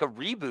 #1, like a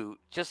reboot,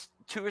 just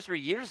 2 or 3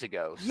 years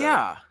ago.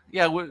 So.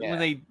 When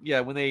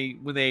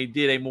they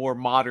did a more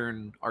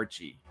modern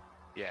Archie.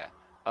 Yeah,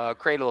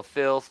 Cradle of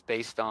Filth,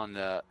 based on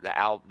the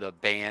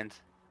band.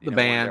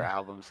 Their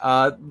albums.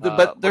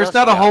 But there's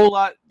not a whole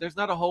lot. There's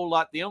not a whole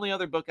lot. The only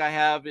other book I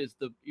have is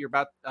this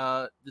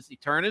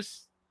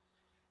Eternus.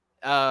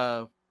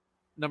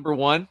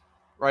 #1,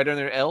 right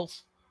under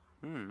L's.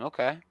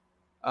 Okay.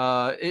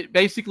 It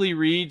basically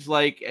reads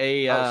like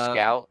a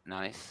Scout.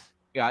 Nice.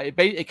 Yeah,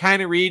 it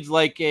kind of reads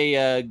like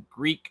a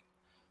Greek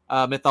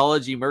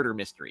mythology murder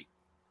mystery.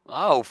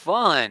 Oh,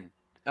 fun.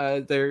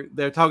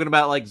 They're talking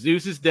about like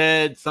Zeus is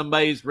dead.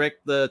 Somebody's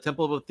wrecked the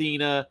Temple of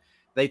Athena.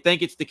 They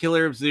think it's the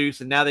killer of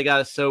Zeus, and now they got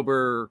to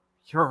sober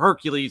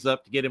Hercules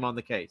up to get him on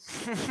the case.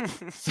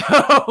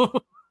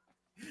 So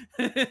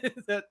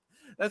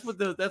that's what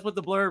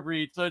the blurb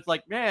reads. So it's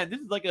like, man,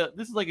 this is like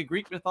a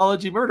Greek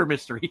mythology murder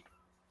mystery.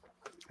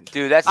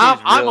 Dude, that seems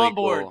I'm really on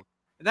board. cool.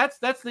 And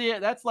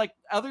that's like,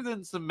 other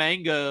than some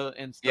manga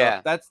and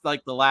stuff, that's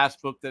like the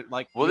last book that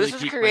like. Well, really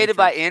this is created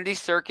by Andy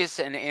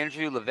Serkis and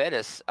Andrew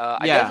Levitas.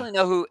 I definitely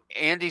know who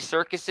Andy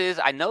Serkis is.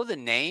 I know the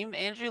name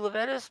Andrew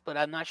Levitas, but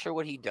I'm not sure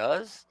what he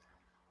does.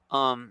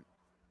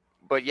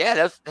 But yeah,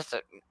 that's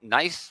a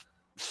nice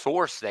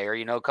source there.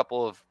 A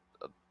couple of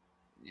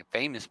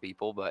famous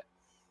people, but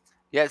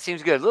yeah, it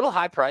seems good. A little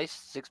high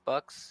price,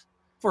 $6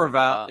 for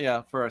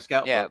for a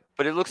scout. Yeah, book.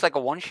 But it looks like a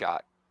one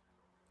shot.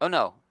 Oh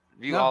no,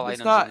 view all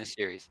items in this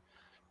series.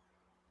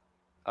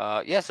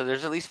 So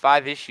there's at least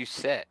 5 issues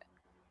set.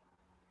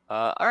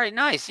 All right,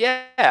 nice.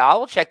 Yeah, I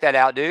will check that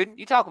out, dude.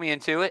 You talk me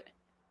into it.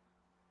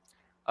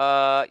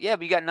 But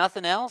you got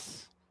nothing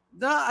else?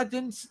 No, I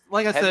didn't.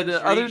 Like I said,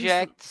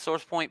 Reject,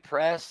 Source Point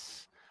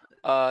Press.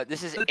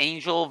 This is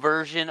Angel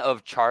version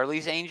of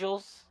Charlie's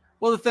Angels.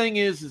 Well, the thing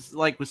is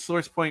like with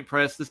Source Point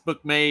Press, this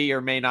book may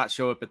or may not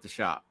show up at the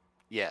shop.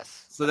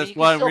 Yes. So that's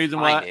one reason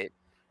why.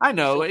 I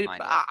know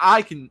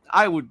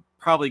I would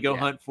probably go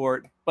hunt for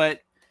it, but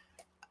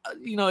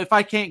if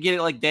I can't get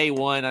it like day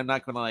one, I'm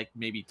not going to like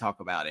maybe talk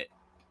about it.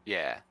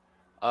 Yeah.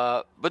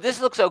 But this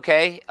looks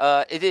okay.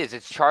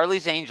 It's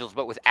Charlie's Angels,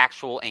 but with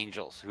actual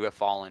angels who have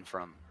fallen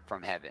from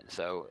heaven.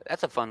 So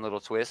that's a fun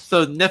little twist.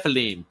 So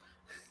Nephilim.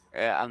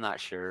 I'm not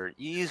sure.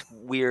 You use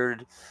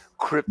weird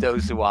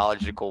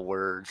cryptozoological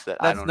words that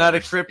I don't not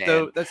understand. A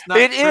crypto. That's not.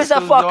 It is a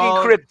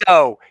fucking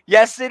crypto.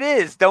 Yes, it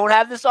is. Don't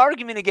have this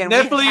argument again.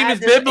 Nephilim is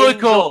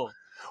biblical.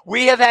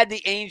 We have had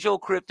the angel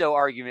crypto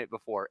argument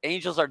before.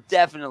 Angels are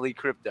definitely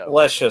crypto.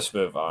 Let's just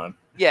move on.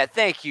 Yeah,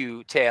 thank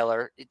you,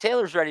 Taylor.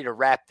 Taylor's ready to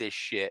wrap this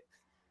shit.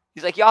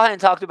 He's like, y'all hadn't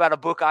talked about a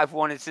book I've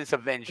wanted since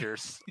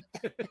Avengers.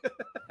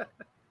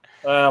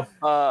 Well,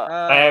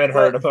 I haven't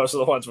heard of most of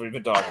the ones we've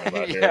been talking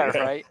about here. Yeah,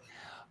 right.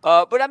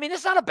 But I mean,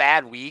 it's not a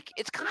bad week.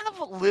 It's kind of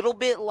a little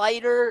bit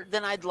lighter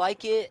than I'd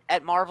like it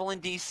at Marvel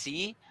and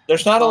DC.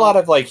 There's not a lot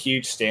of like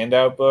huge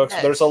standout books.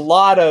 Yes. There's a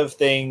lot of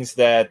things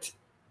that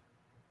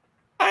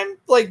I'm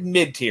like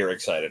mid-tier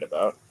excited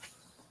about.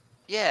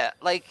 Yeah,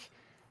 like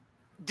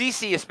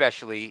DC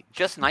especially,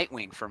 just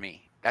Nightwing for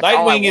me. That's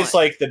Nightwing is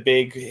like the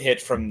big hit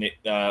from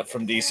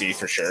DC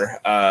for sure.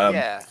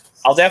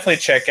 I'll definitely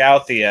check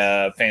out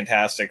the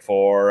Fantastic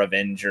Four,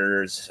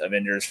 Avengers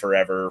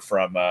Forever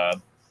from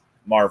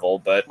Marvel,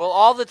 but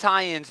all the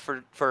tie-ins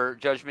for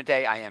Judgment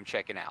Day, I am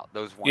checking out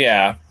those ones.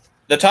 Yeah,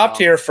 the top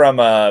tier from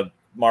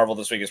Marvel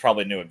this week is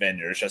probably New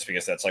Avengers, just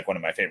because that's like one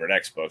of my favorite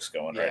X books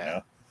going right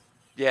now.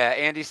 Yeah,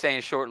 Andy's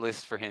saying short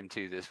list for him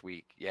too this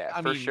week. Yeah,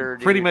 I mean, sure.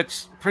 Dude.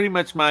 Pretty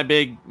much my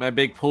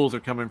big pulls are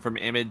coming from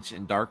Image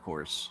and Dark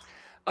Horse.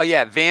 Oh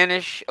yeah,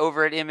 Vanish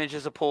over at Image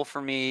is a pull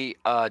for me.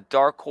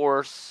 Dark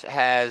Horse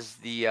has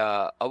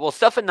the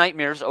Stuff and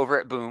Nightmares over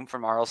at Boom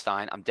from R.L.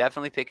 Stine. I'm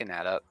definitely picking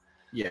that up.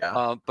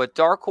 Yeah. But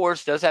Dark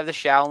Horse does have the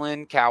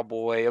Shaolin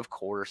Cowboy, of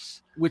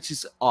course, which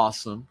is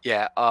awesome.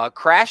 Yeah.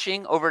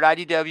 Crashing over at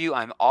IDW.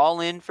 I'm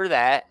all in for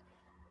that.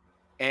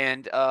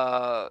 And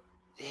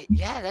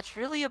that's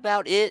really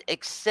about it.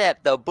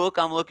 Except the book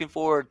I'm looking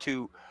forward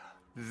to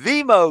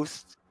the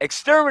most.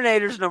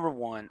 Exterminators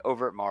 #1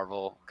 over at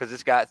Marvel, because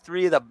it's got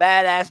 3 of the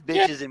badass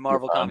bitches in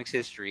Marvel Comics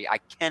history. I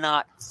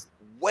cannot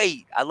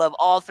wait. I love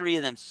all 3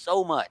 of them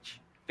so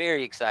much.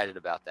 Very excited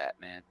about that,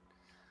 man.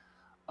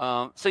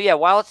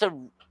 While it's a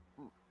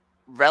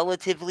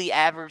relatively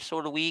average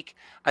sort of week,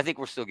 I think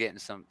we're still getting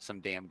some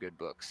damn good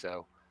books.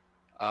 So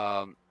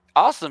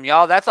awesome,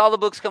 y'all. That's all the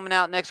books coming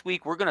out next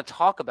week. We're going to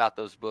talk about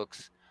those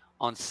books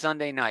on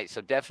Sunday night, so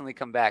definitely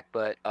come back.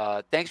 But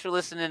thanks for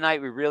listening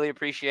tonight. We really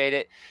appreciate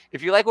it.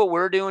 If you like what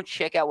we're doing,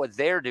 check out what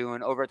they're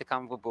doing over at the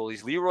Comic Book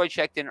Bullies. Leroy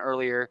checked in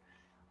earlier.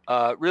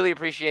 Really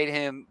appreciate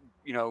him,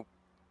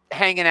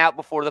 hanging out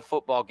before the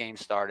football game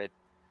started.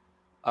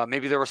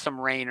 Maybe there was some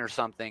rain or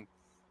something.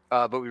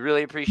 But we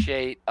really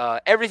appreciate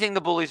everything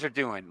the Bullies are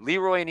doing.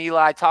 Leroy and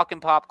Eli talking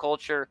pop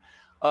culture.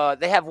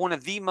 They have one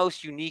of the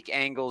most unique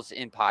angles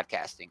in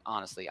podcasting,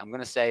 honestly. I'm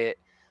going to say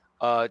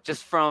it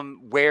just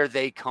from where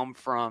they come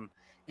from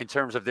in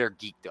terms of their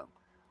geekdom.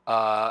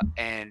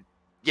 And,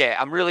 yeah,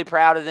 I'm really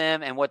proud of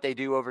them and what they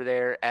do over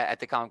there at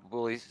the Comic Book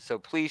Bullies. So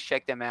please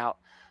check them out.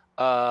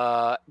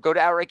 Go to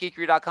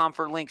OutrightGeekery.com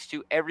for links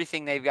to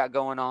everything they've got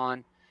going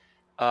on.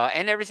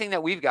 And everything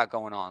that we've got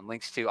going on,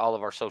 links to all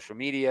of our social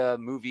media,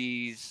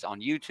 movies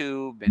on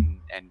YouTube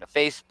and the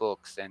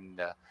Facebooks and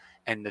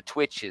the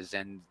Twitches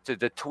and to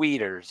the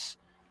tweeters,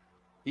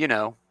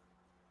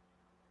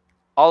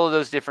 all of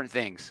those different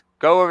things.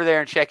 Go over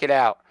there and check it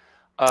out.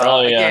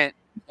 Again,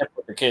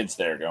 with the kids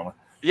there, Gomer.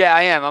 Yeah,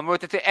 I am. I'm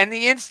with and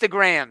the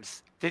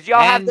Instagrams. Did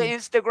y'all have the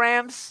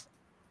Instagrams?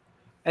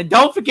 And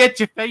don't forget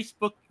your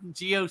Facebook and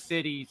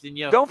GeoCities and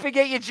don't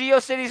forget your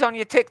GeoCities on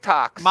your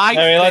TikToks.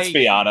 Let's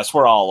be honest,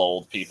 we're all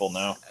old people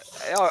now.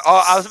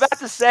 I was about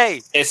to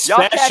say,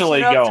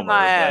 especially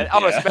Gomer.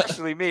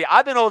 Especially me.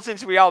 I've been old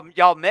since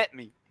y'all met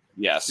me.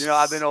 Yes,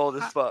 I've been old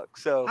as fuck.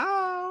 So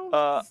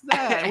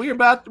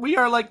we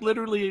are like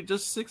literally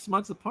just 6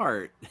 months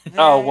apart.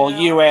 Oh well,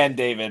 you and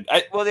David.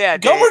 Gomer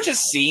Dave.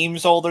 Just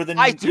seems older than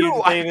you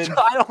do, David.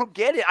 I don't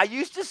get it. I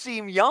used to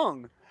seem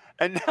young.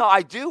 And now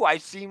I do. I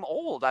seem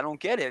old. I don't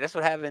get it. That's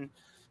what having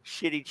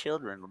shitty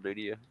children will do to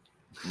you.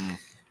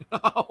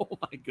 Oh,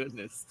 my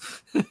goodness.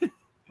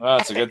 Well,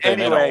 it's a good thing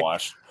they don't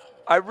watch.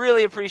 I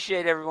really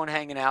appreciate everyone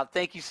hanging out.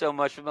 Thank you so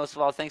much. But most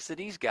of all, thanks to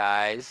these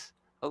guys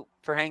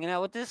for hanging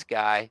out with this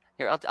guy.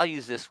 Here, I'll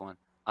use this one.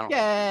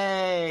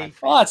 Yay.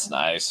 Well, that's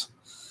nice.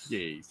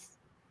 Yes.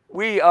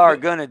 We are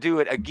going to do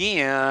it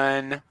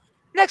again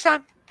next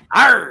time.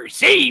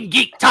 Same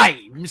geek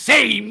time,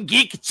 same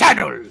geek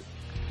channel.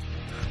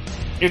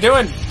 You're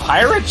doing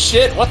pirate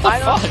shit? What the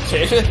fuck,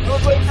 David?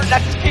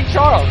 That's King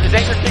Charles. Is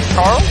that your King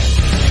Charles?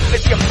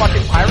 Is he a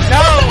fucking pirate?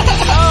 No!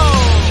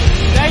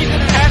 Today's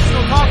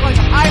International Talk Like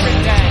a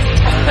Pirate Day.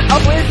 Oh,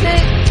 is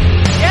it?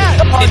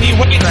 Yeah. Can you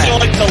wait until